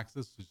delivering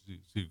taxes. So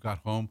she got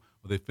home.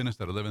 Well, they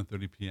finished at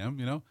 11:30 p.m.,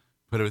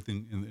 put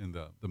everything in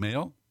the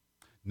mail.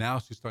 Now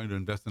she's starting to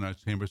invest in our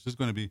chamber. She's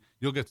going to be,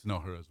 you'll get to know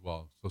her as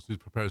well. So she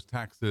prepares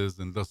taxes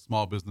and does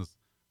small business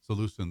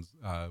solutions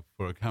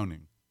for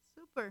accounting.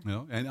 Super.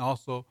 And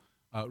also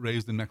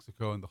raised in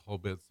Mexico and the whole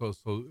bit. So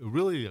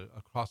really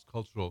a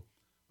cross-cultural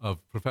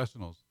of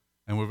professionals.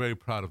 And we're very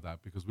proud of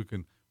that because we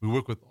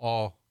work with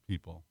all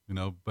people,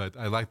 but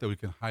I like that we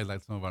can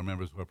highlight some of our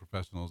members who are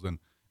professionals and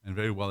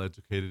very well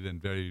educated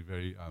and very,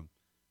 very,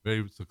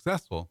 very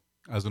successful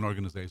as an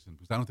organization.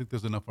 Because I don't think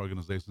there's enough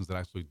organizations that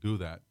actually do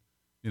that.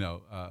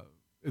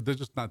 There's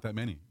just not that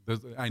many.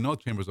 I know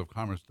chambers of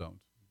commerce don't,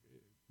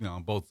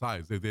 on both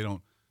sides. They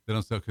don't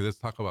say, okay, let's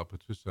talk about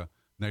Patricia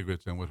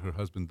Negrich and what her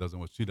husband does and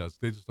what she does.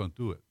 They just don't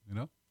do it,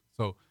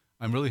 So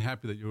I'm really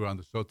happy that you were on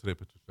the show today,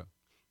 Patricia.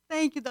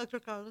 Thank you, Dr.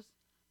 Carlos.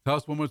 Tell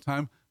us one more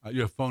time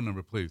your phone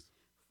number, please.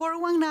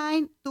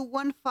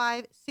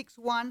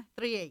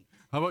 419-215-6138.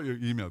 How about your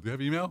email? Do you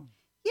have email?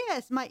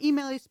 Yes, my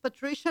email is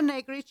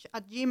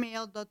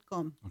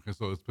patricianegrich@gmail.com. Okay,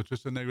 so it's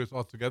Patricia Negrich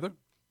all together?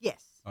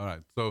 Yes. All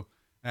right. So,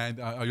 and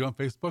are you on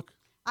Facebook?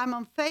 I'm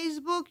on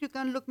Facebook. You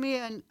can look me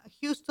in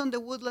Houston, the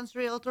Woodlands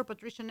Realtor,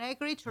 Patricia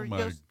Negrich, or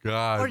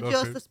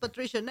just as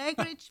Patricia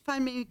Negrich.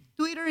 Find me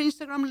Twitter,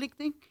 Instagram,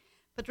 LinkedIn,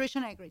 Patricia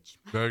Negrich.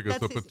 Very good.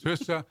 So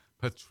Patricia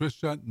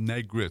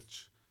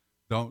Negrich.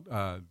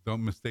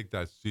 Don't mistake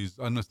that. She's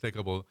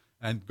unmistakable.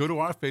 And go to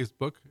our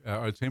Facebook,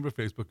 our chamber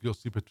Facebook. You'll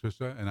see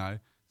Patricia and I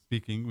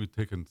speaking. We've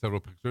taken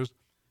several pictures.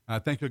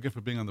 Thank you again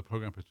for being on the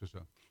program,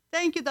 Patricia.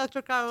 Thank you,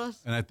 Dr.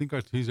 Carlos. And I think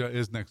Artesia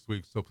is next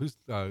week. So please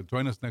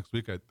join us next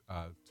week at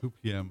 2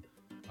 p.m.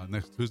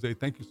 Next Tuesday.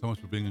 Thank you so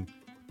much for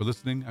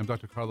listening. I'm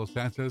Dr. Carlos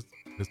Sanchez,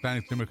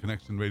 Hispanic Chamber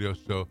Connection radio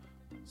show.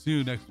 See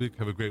you next week.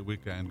 Have a great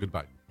week and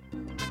goodbye.